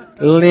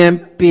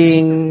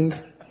 limping,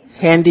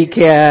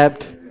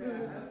 handicapped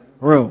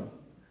room.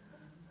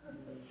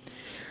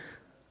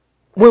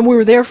 When we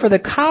were there for the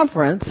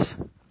conference,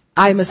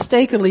 I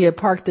mistakenly had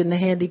parked in the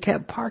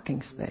handicapped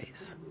parking space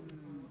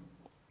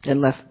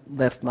and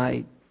left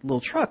my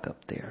little truck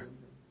up there.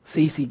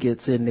 Cece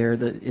gets in there,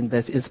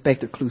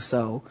 Inspector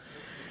Clouseau.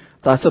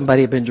 Thought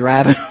somebody had been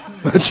driving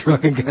my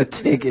truck and got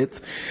tickets.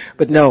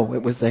 But no,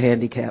 it was the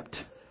handicapped.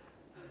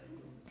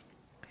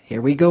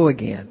 Here we go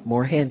again.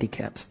 More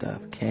handicapped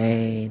stuff.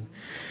 Cane.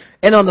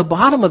 And on the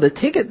bottom of the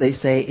ticket, they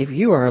say, if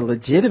you are a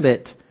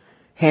legitimate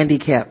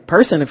handicapped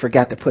person and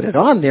forgot to put it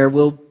on there,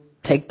 we'll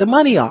take the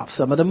money off,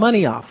 some of the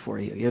money off for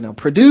you. You know,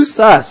 produce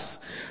us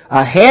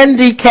a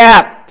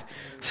handicapped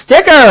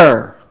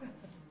sticker.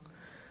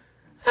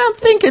 I'm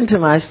thinking to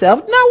myself,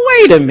 now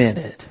wait a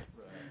minute.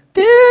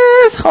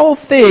 This whole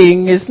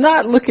thing is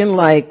not looking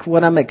like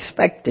what I'm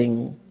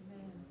expecting.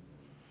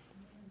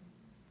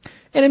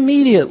 And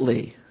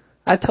immediately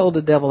I told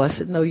the devil, I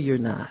said, no, you're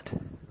not.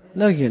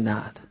 No, you're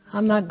not.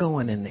 I'm not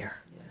going in there.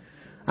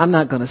 I'm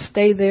not going to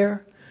stay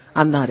there.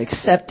 I'm not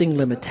accepting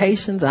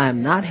limitations. I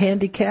am not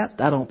handicapped.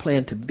 I don't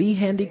plan to be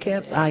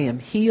handicapped. I am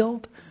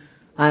healed.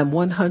 I am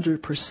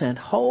 100%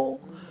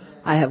 whole.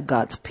 I have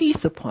God's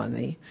peace upon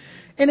me.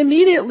 And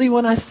immediately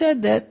when I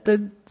said that,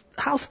 the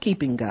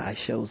housekeeping guy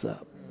shows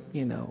up,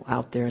 you know,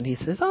 out there, and he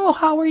says, oh,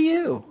 how are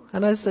you?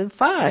 And I said,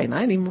 fine.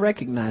 I didn't even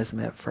recognize him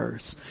at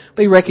first.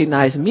 But he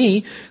recognized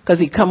me because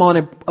he come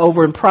on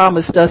over and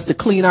promised us to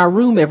clean our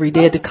room every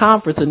day at the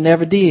conference and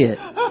never did.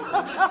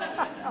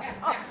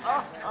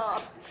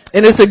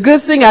 And it's a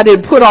good thing I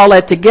didn't put all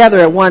that together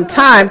at one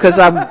time, because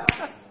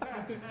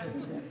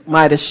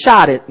might have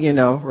shot it,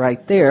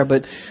 right there.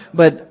 But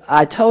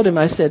I told him,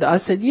 I said,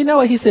 you know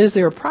what? He said, is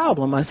there a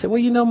problem? I said,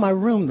 well, my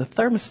room, the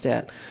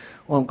thermostat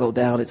won't go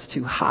down. It's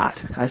too hot.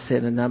 I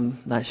said, and I'm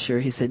not sure.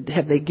 He said,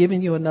 have they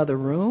given you another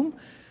room?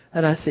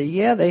 And I said,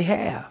 yeah, they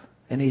have.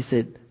 And he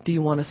said, do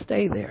you want to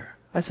stay there?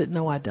 I said,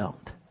 no, I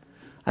don't.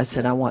 I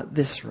said, I want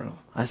this room.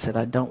 I said,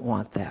 I don't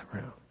want that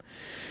room.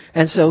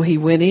 And so he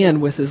went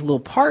in with his little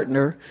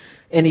partner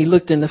and he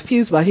looked in the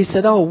fuse box. He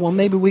said, oh, well,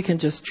 maybe we can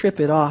just trip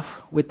it off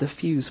with the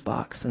fuse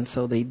box. And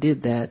so they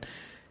did that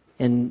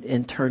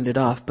and turned it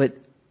off. But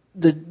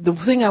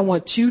the thing I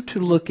want you to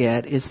look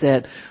at is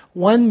that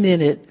 1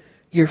 minute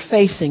you're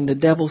facing the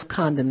devil's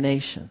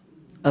condemnation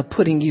of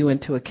putting you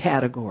into a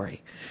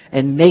category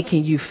and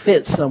making you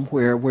fit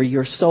somewhere where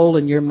your soul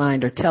and your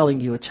mind are telling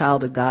you a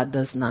child of God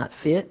does not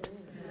fit.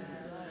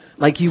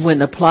 Like you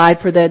went and applied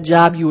for that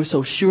job. You were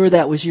so sure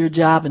that was your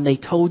job and they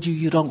told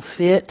you don't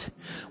fit.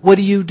 What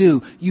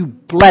do? You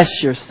bless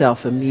yourself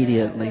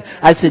immediately.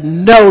 I said,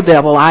 no,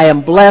 devil, I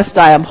am blessed.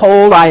 I am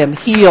whole. I am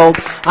healed.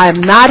 I am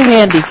not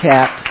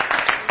handicapped.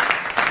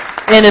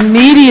 And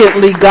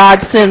immediately God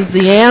sends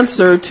the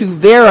answer to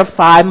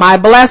verify my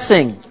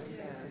blessing.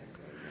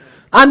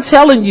 I'm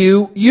telling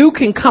you, you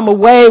can come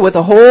away with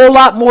a whole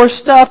lot more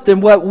stuff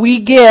than what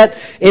we get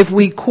if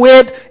we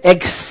quit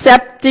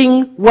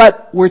accepting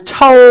what we're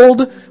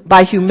told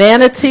by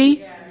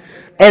humanity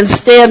and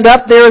stand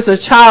up there as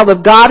a child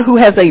of God who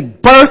has a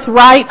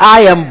birthright.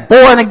 I am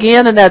born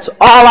again, and that's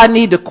all I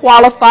need to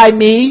qualify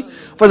me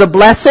for the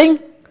blessing.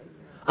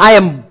 I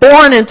am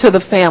born into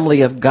the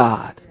family of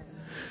God.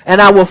 And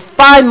I will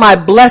find my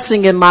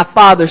blessing in my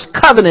Father's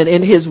covenant,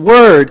 in His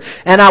Word.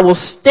 And I will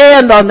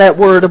stand on that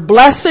word of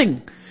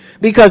blessing.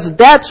 Because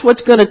that's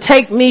what's going to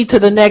take me to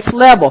the next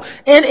level.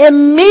 And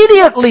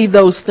immediately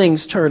those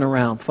things turn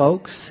around,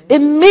 folks.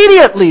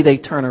 Immediately they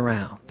turn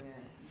around.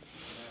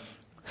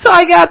 So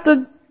I got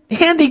the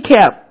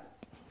handicap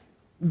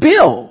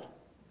bill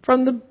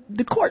from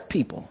the court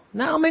people.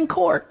 Now I'm in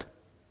court.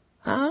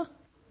 Huh?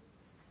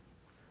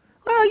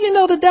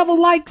 Well, the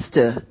devil likes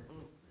to.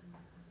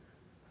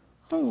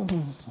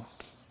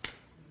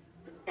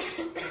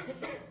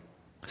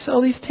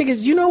 So these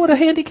tickets, you know what a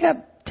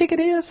handicap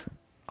ticket is?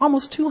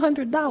 Almost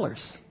 $200.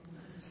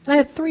 I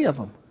had 3 of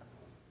them.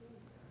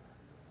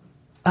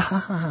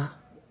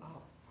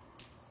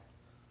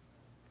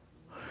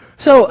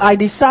 So I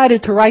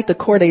decided to write the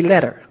court a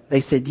letter.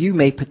 They said, you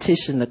may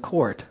petition the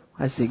court.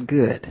 I said,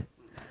 good.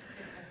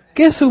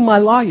 Guess who my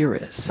lawyer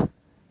is?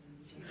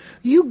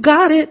 You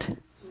got it.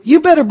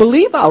 You better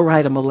believe I'll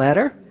write them a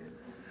letter.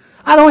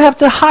 I don't have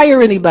to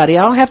hire anybody.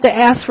 I don't have to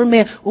ask for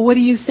man. Well, what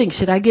do you think?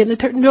 Should I get an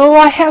attorney? No,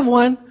 I have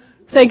one.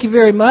 Thank you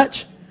very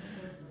much.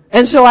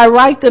 And so I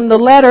write them the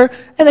letter,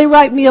 and they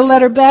write me a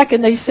letter back,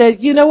 and they said,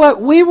 you know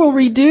what? We will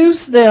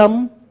reduce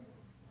them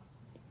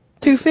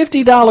to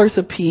 $50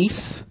 a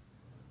piece,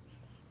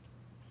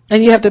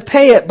 and you have to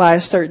pay it by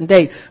a certain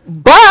date.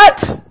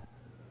 But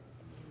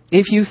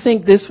if you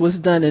think this was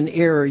done in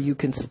error, you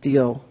can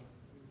still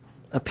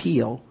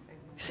appeal.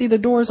 See, the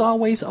door is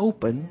always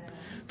open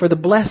for the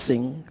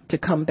blessing to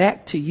come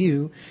back to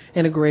you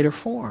in a greater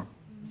form.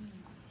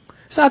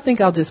 So I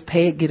think I'll just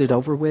pay it, get it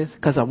over with,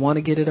 because I want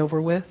to get it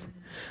over with.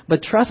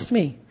 But trust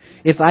me,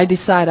 if I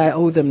decide I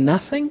owe them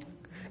nothing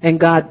and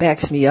God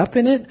backs me up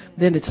in it,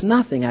 then it's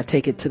nothing. I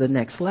take it to the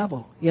next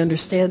level. You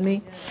understand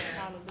me?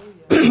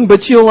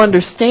 But you'll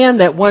understand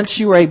that once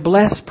you are a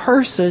blessed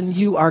person,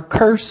 you are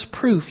curse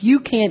proof. You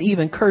can't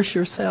even curse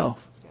yourself.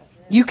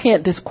 You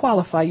can't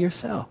disqualify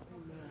yourself.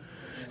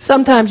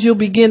 Sometimes you'll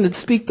begin to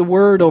speak the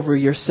word over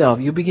yourself.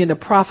 You'll begin to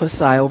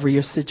prophesy over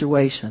your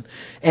situation.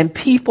 And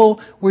people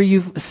where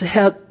you've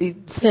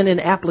sent in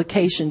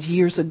applications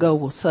years ago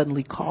will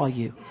suddenly call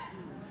you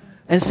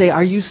and say,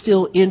 are you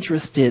still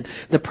interested?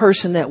 The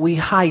person that we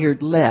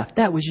hired left.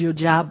 That was your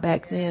job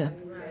back then.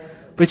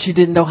 But you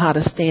didn't know how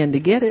to stand to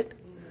get it.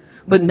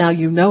 But now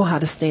you know how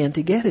to stand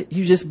to get it.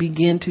 You just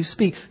begin to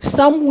speak.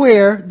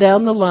 Somewhere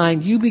down the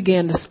line, you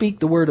began to speak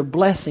the word of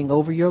blessing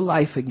over your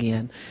life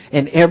again.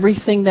 And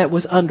everything that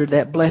was under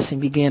that blessing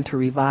began to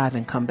revive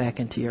and come back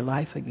into your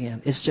life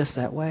again. It's just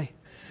that way.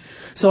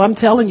 So I'm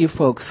telling you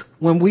folks,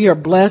 when we are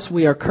blessed,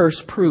 we are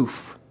curse proof.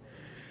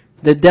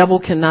 The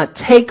devil cannot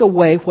take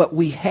away what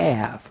we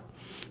have.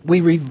 We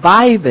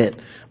revive it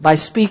by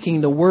speaking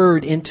the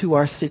word into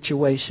our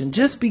situation.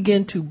 Just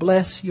begin to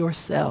bless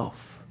yourself.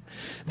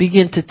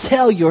 Begin to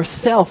tell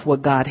yourself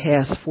what God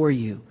has for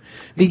you.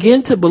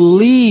 Begin to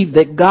believe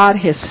that God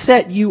has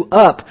set you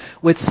up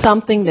with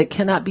something that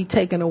cannot be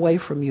taken away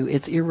from you.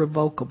 It's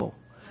irrevocable.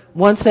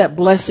 Once that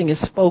blessing is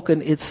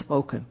spoken, it's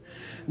spoken.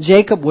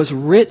 Jacob was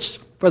rich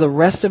for the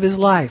rest of his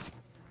life.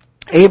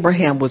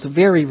 Abraham was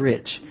very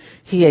rich.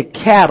 He had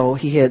cattle.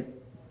 He had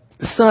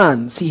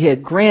sons. He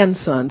had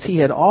grandsons. He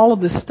had all of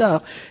this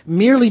stuff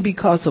merely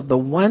because of the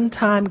one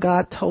time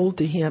God told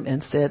to him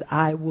and said,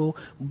 I will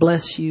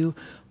bless you,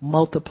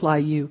 multiply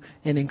you,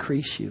 and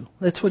increase you.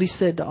 That's what he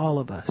said to all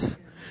of us.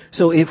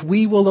 So if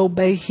we will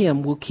obey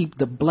him, we'll keep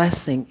the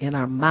blessing in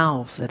our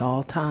mouths at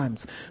all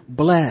times.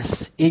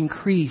 Bless,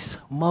 increase,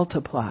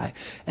 multiply,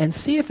 and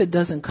see if it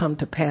doesn't come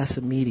to pass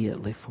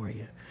immediately for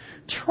you.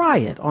 Try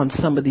it on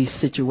some of these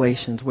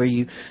situations where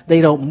they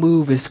don't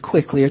move as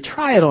quickly, or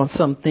try it on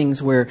some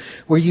things where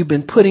you've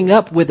been putting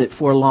up with it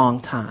for a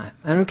long time.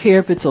 I don't care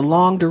if it's a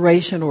long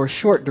duration or a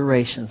short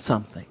duration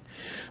something.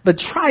 But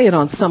try it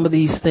on some of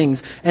these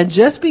things and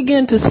just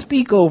begin to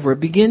speak over it.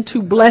 Begin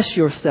to bless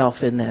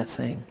yourself in that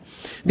thing.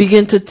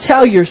 Begin to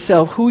tell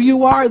yourself who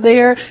you are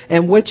there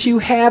and what you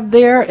have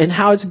there and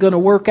how it's going to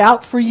work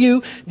out for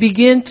you.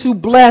 Begin to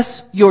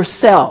bless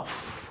yourself.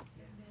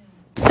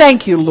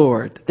 Thank you,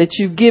 Lord, that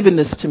you've given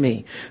this to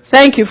me.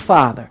 Thank you,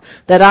 Father,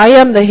 that I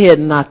am the head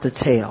and not the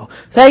tail.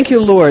 Thank you,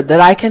 Lord,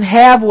 that I can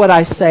have what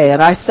I say.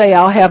 And I say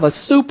I'll have a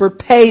super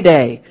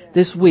payday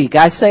this week.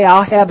 I say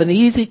I'll have an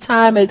easy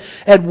time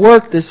at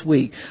work this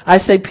week. I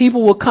say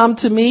people will come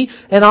to me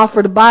and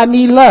offer to buy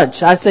me lunch.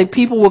 I say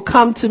people will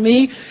come to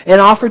me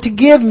and offer to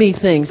give me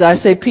things. I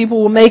say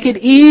people will make it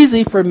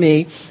easy for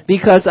me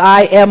because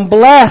I am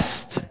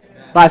blessed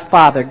by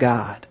Father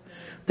God.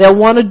 They'll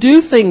want to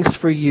do things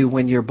for you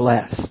when you're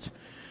blessed.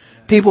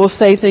 People will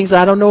say things,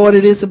 I don't know what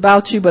it is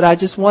about you, but I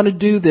just want to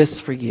do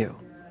this for you.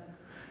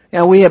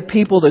 Now, we have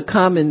people that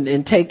come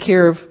and take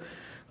care of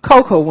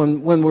Coco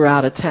when we're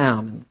out of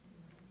town.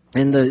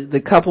 And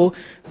the couple,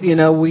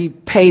 we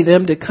pay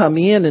them to come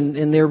in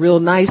and they're real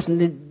nice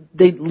and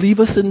they leave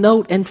us a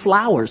note and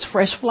flowers,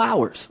 fresh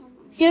flowers.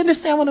 You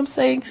understand what I'm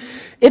saying?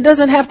 It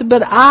doesn't have to,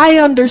 but I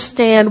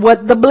understand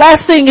what the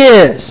blessing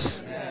is.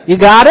 You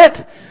got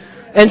it?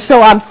 And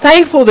so I'm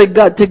thankful to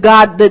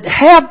God that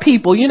have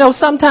people.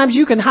 Sometimes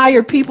you can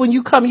hire people and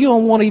you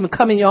don't want to even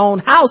come in your own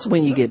house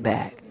when you get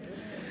back.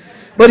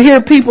 But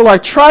here people are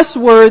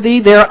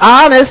trustworthy, they're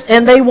honest,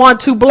 and they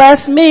want to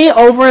bless me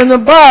over and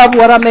above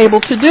what I'm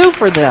able to do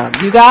for them.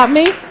 You got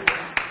me?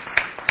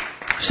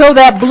 So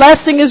that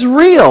blessing is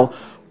real.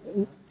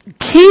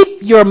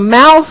 Keep your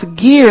mouth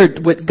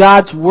geared with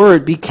God's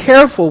word. Be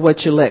careful what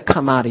you let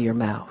come out of your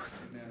mouth.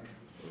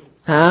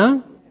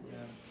 Huh?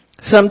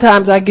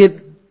 Sometimes I get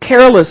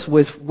careless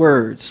with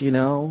words,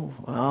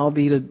 I'll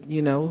be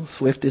the,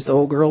 swiftest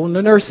old girl in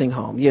the nursing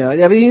home,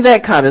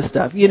 that kind of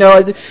stuff,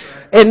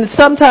 and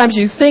sometimes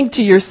you think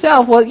to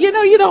yourself, well, you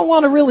don't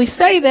want to really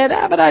say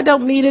that, but I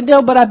don't mean it,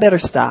 but I better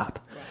stop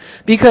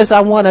because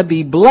I want to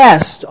be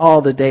blessed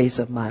all the days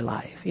of my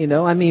life,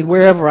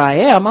 wherever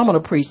I am, I'm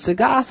going to preach the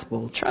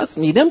gospel. Trust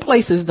me, them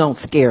places don't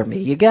scare me.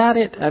 You got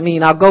it?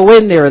 I'll go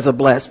in there as a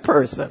blessed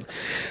person,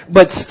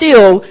 but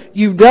still,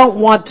 you don't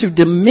want to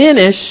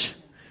diminish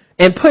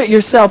and put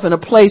yourself in a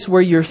place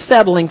where you're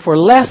settling for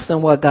less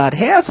than what God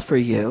has for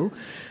you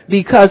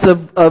because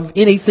of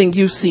anything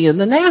you see in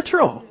the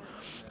natural.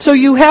 So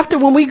you have to,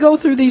 when we go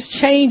through these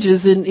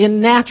changes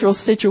in natural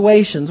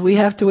situations, we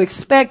have to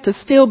expect to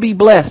still be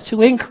blessed,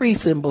 to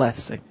increase in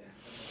blessing.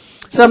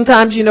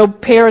 Sometimes,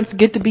 parents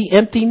get to be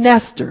empty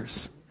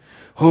nesters.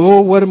 Oh,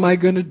 what am I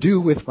going to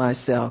do with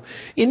myself?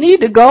 You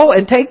need to go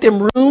and take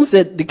them rooms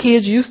that the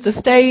kids used to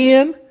stay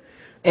in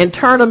and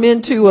turn them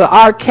into an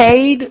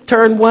arcade,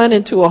 turn one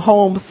into a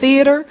home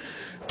theater,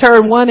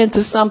 turn one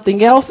into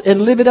something else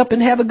and live it up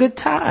and have a good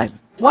time.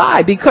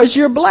 Why? Because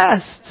you're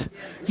blessed.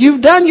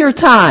 You've done your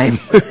time.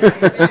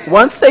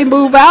 Once they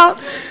move out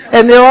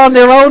and they're on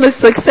their own and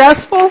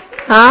successful,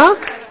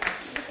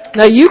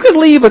 Now you can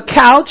leave a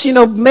couch,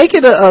 make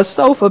it a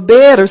sofa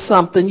bed or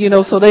something,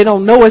 so they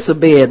don't know it's a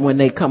bed when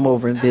they come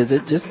over and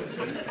visit, just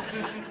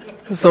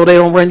so they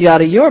don't run you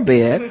out of your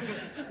bed.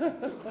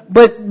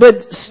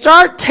 But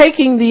start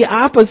taking the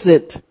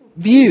opposite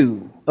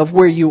view of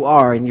where you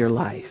are in your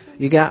life.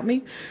 You got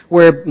me?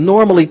 Where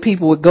normally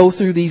people would go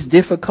through these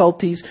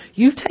difficulties,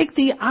 you take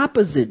the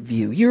opposite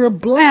view. You're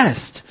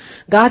blessed.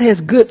 God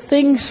has good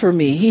things for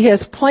me. He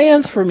has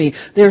plans for me.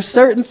 There are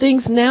certain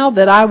things now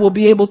that I will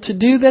be able to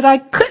do that I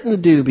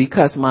couldn't do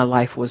because my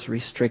life was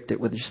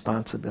restricted with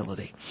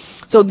responsibility.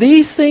 So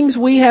these things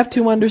we have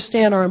to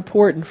understand are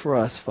important for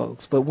us,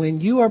 folks. But when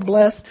you are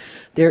blessed,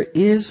 there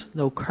is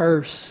no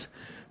curse.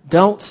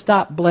 Don't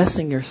stop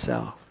blessing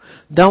yourself.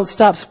 Don't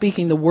stop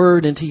speaking the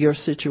word into your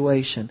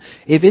situation.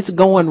 If it's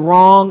going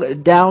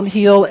wrong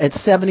downhill at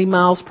 70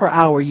 miles per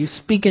hour, you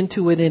speak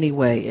into it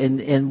anyway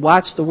and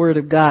watch the word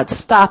of God.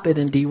 Stop it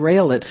and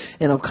derail it,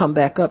 and it'll come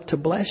back up to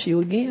bless you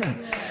again.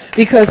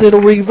 Because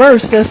it'll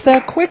reverse just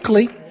that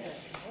quickly,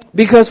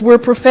 because we're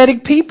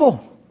prophetic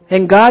people.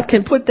 And God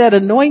can put that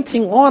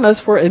anointing on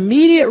us for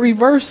immediate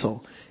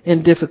reversal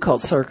in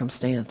difficult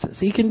circumstances.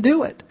 He can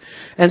do it.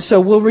 And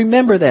so we'll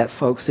remember that,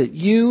 folks, that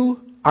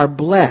you are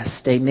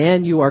blessed.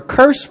 Amen. You are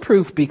curse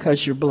proof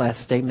because you're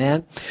blessed.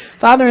 Amen.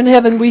 Father in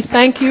heaven, we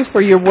thank you for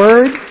your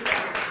word.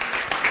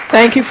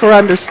 Thank you for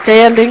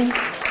understanding.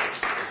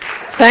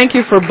 Thank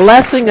you for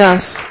blessing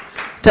us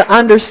to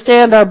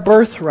understand our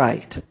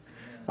birthright.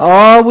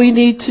 All we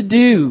need to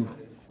do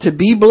to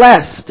be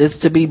blessed is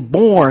to be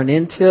born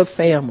into a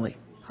family.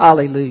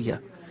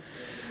 Hallelujah.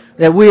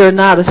 That we are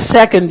not a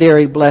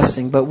secondary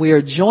blessing, but we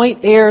are joint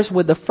heirs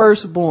with the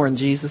firstborn,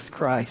 Jesus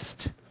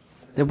Christ.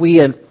 That we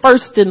are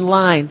first in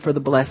line for the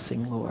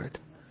blessing, Lord.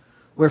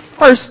 We're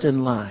first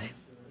in line.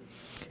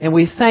 And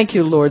we thank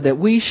you, Lord, that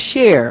we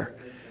share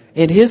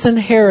in His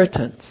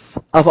inheritance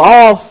of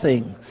all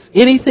things.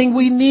 Anything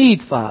we need,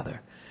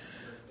 Father.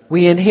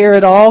 We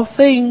inherit all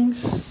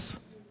things.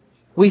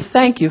 We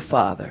thank you,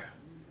 Father.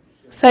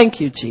 Thank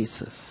you,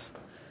 Jesus.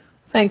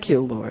 Thank you,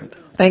 Lord.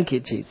 Thank you,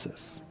 Jesus.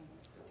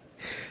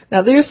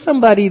 Now, there's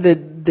somebody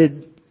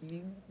that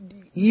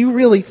you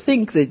really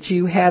think that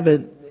you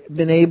haven't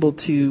been able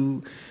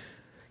to,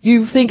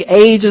 you think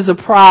age is a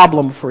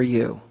problem for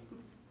you.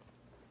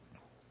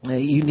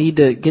 You need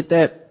to get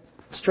that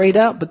straight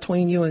out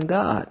between you and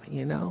God,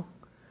 you know.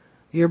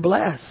 You're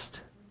blessed.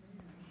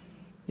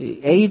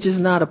 Age is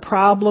not a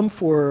problem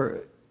for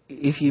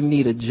if you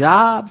need a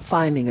job,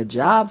 finding a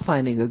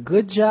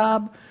good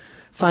job,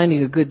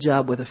 finding a good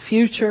job with a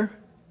future.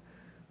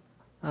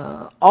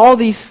 All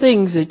these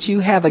things that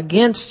you have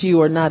against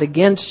you are not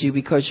against you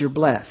because you're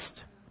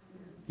blessed.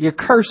 You're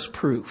curse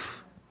proof,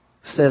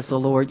 says the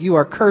Lord. You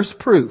are curse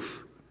proof.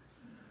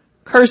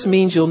 Curse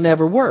means you'll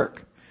never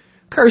work.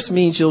 Curse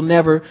means you'll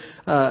never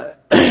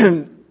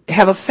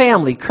have a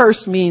family.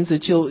 Curse means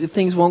that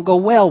things won't go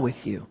well with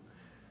you.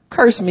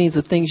 Curse means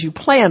the things you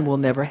plan will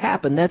never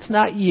happen. That's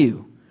not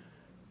you,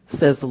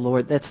 says the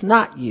Lord. That's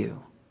not you.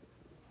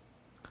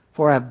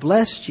 For I've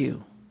blessed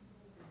you.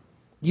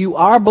 You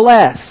are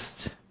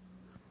blessed.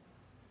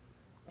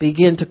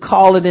 Begin to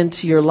call it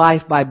into your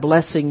life by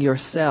blessing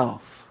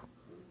yourself.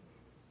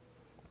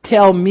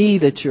 Tell me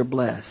that you're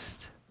blessed.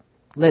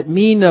 Let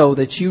me know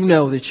that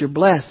you're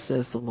blessed,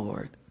 says the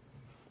Lord.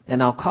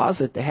 And I'll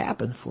cause it to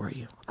happen for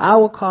you. I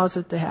will cause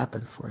it to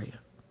happen for you.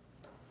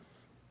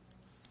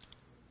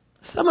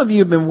 Some of you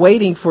have been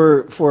waiting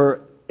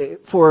for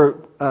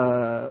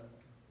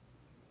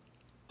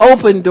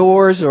open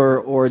doors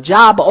or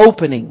job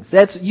openings.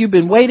 You've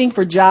been waiting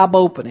for job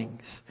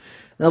openings.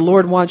 The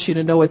Lord wants you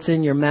to know it's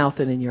in your mouth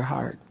and in your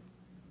heart.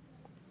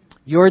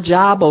 Your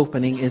job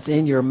opening is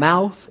in your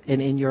mouth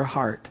and in your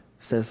heart,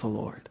 says the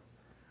Lord.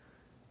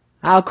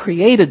 I'll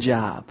create a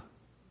job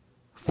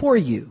for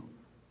you.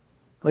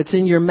 It's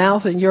in your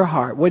mouth and your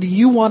heart. What do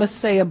you want to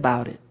say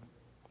about it?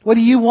 What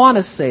do you want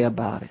to say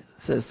about it,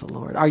 says the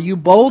Lord? Are you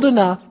bold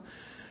enough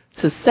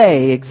to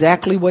say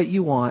exactly what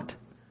you want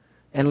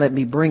and let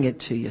me bring it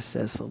to you,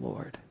 says the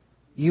Lord?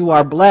 You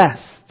are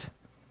blessed.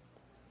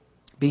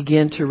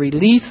 Begin to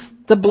release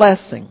the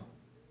blessing.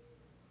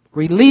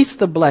 Release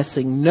the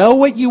blessing. Know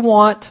what you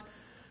want.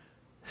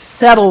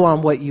 Settle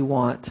on what you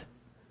want.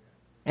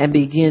 And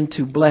begin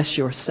to bless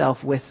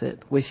yourself with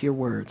it, with your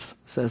words,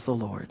 says the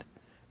Lord.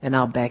 And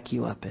I'll back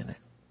you up in it.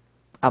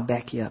 I'll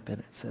back you up in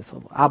it, says the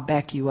Lord. I'll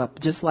back you up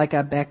just like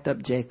I backed up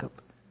Jacob.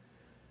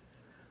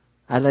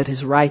 I let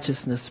his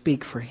righteousness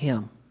speak for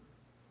him.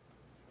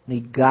 And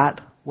he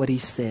got what he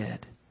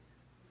said.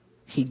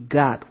 He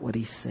got what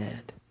he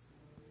said.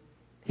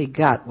 He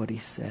got what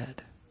he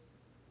said.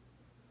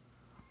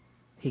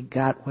 He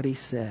got what he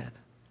said.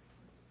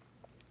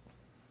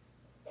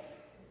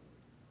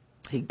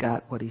 He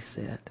got what he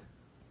said.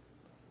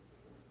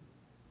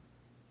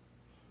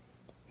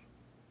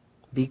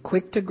 Be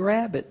quick to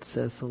grab it,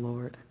 says the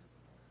Lord.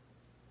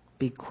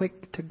 Be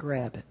quick to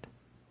grab it.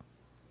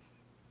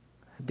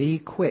 Be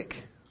quick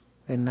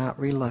and not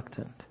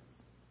reluctant.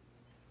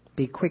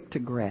 Be quick to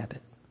grab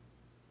it,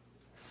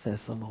 says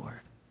the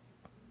Lord.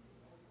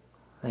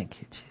 Thank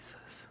you, Jesus.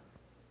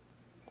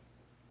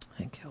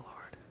 Thank you, Lord.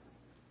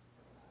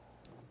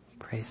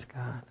 Praise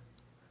God.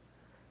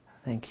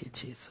 Thank you,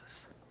 Jesus.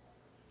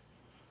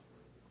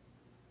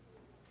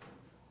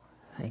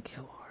 Thank you,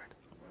 Lord.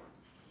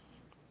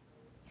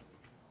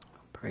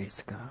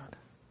 Praise God.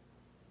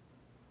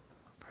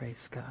 Praise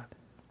God.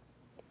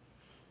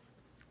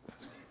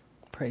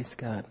 Praise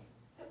God.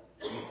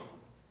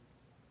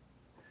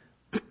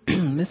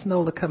 Miss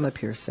Nola, come up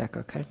here a sec,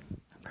 okay?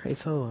 Praise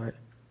the Lord.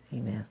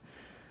 Amen.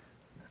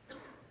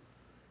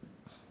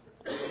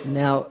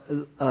 Now,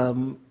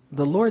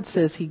 the Lord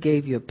says He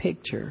gave you a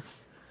picture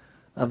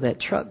of that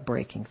truck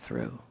breaking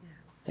through.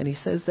 And He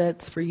says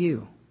that's for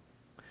you.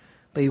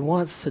 But He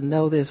wants to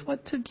know this.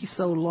 What took you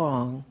so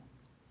long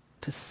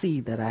to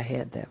see that I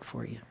had that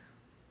for you?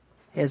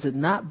 Has it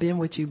not been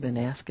what you've been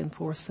asking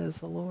for, says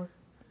the Lord?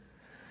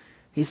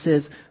 He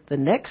says, the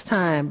next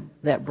time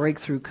that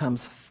breakthrough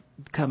comes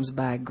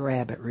by,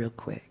 grab it real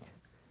quick.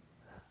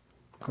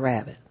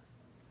 Grab it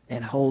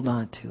and hold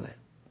on to it.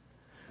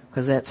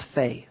 Because that's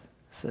faith,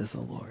 says the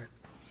Lord.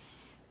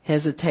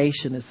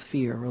 Hesitation is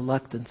fear.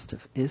 Reluctance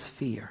is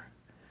fear.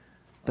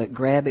 But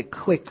grab it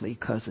quickly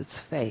because it's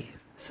faith,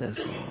 says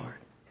the Lord.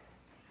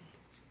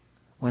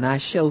 When I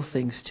show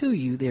things to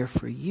you, they're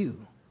for you.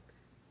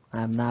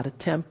 I'm not a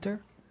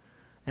tempter,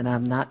 and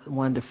I'm not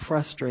one to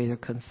frustrate or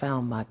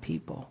confound my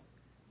people.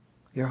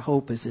 Your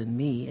hope is in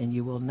me, and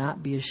you will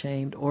not be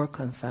ashamed or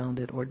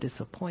confounded or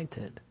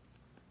disappointed.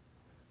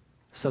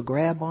 So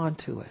grab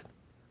onto it.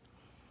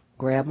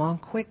 Grab on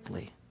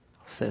quickly,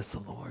 says the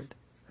Lord.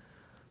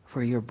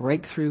 For your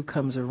breakthrough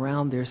comes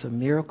around. There's a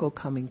miracle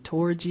coming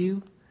towards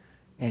you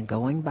and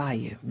going by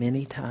you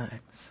many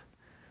times.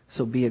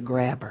 So be a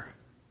grabber.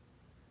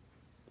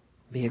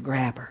 Be a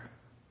grabber.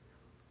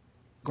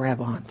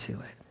 Grab onto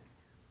it.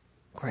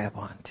 Grab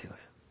onto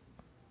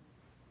it.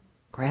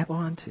 Grab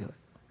onto it.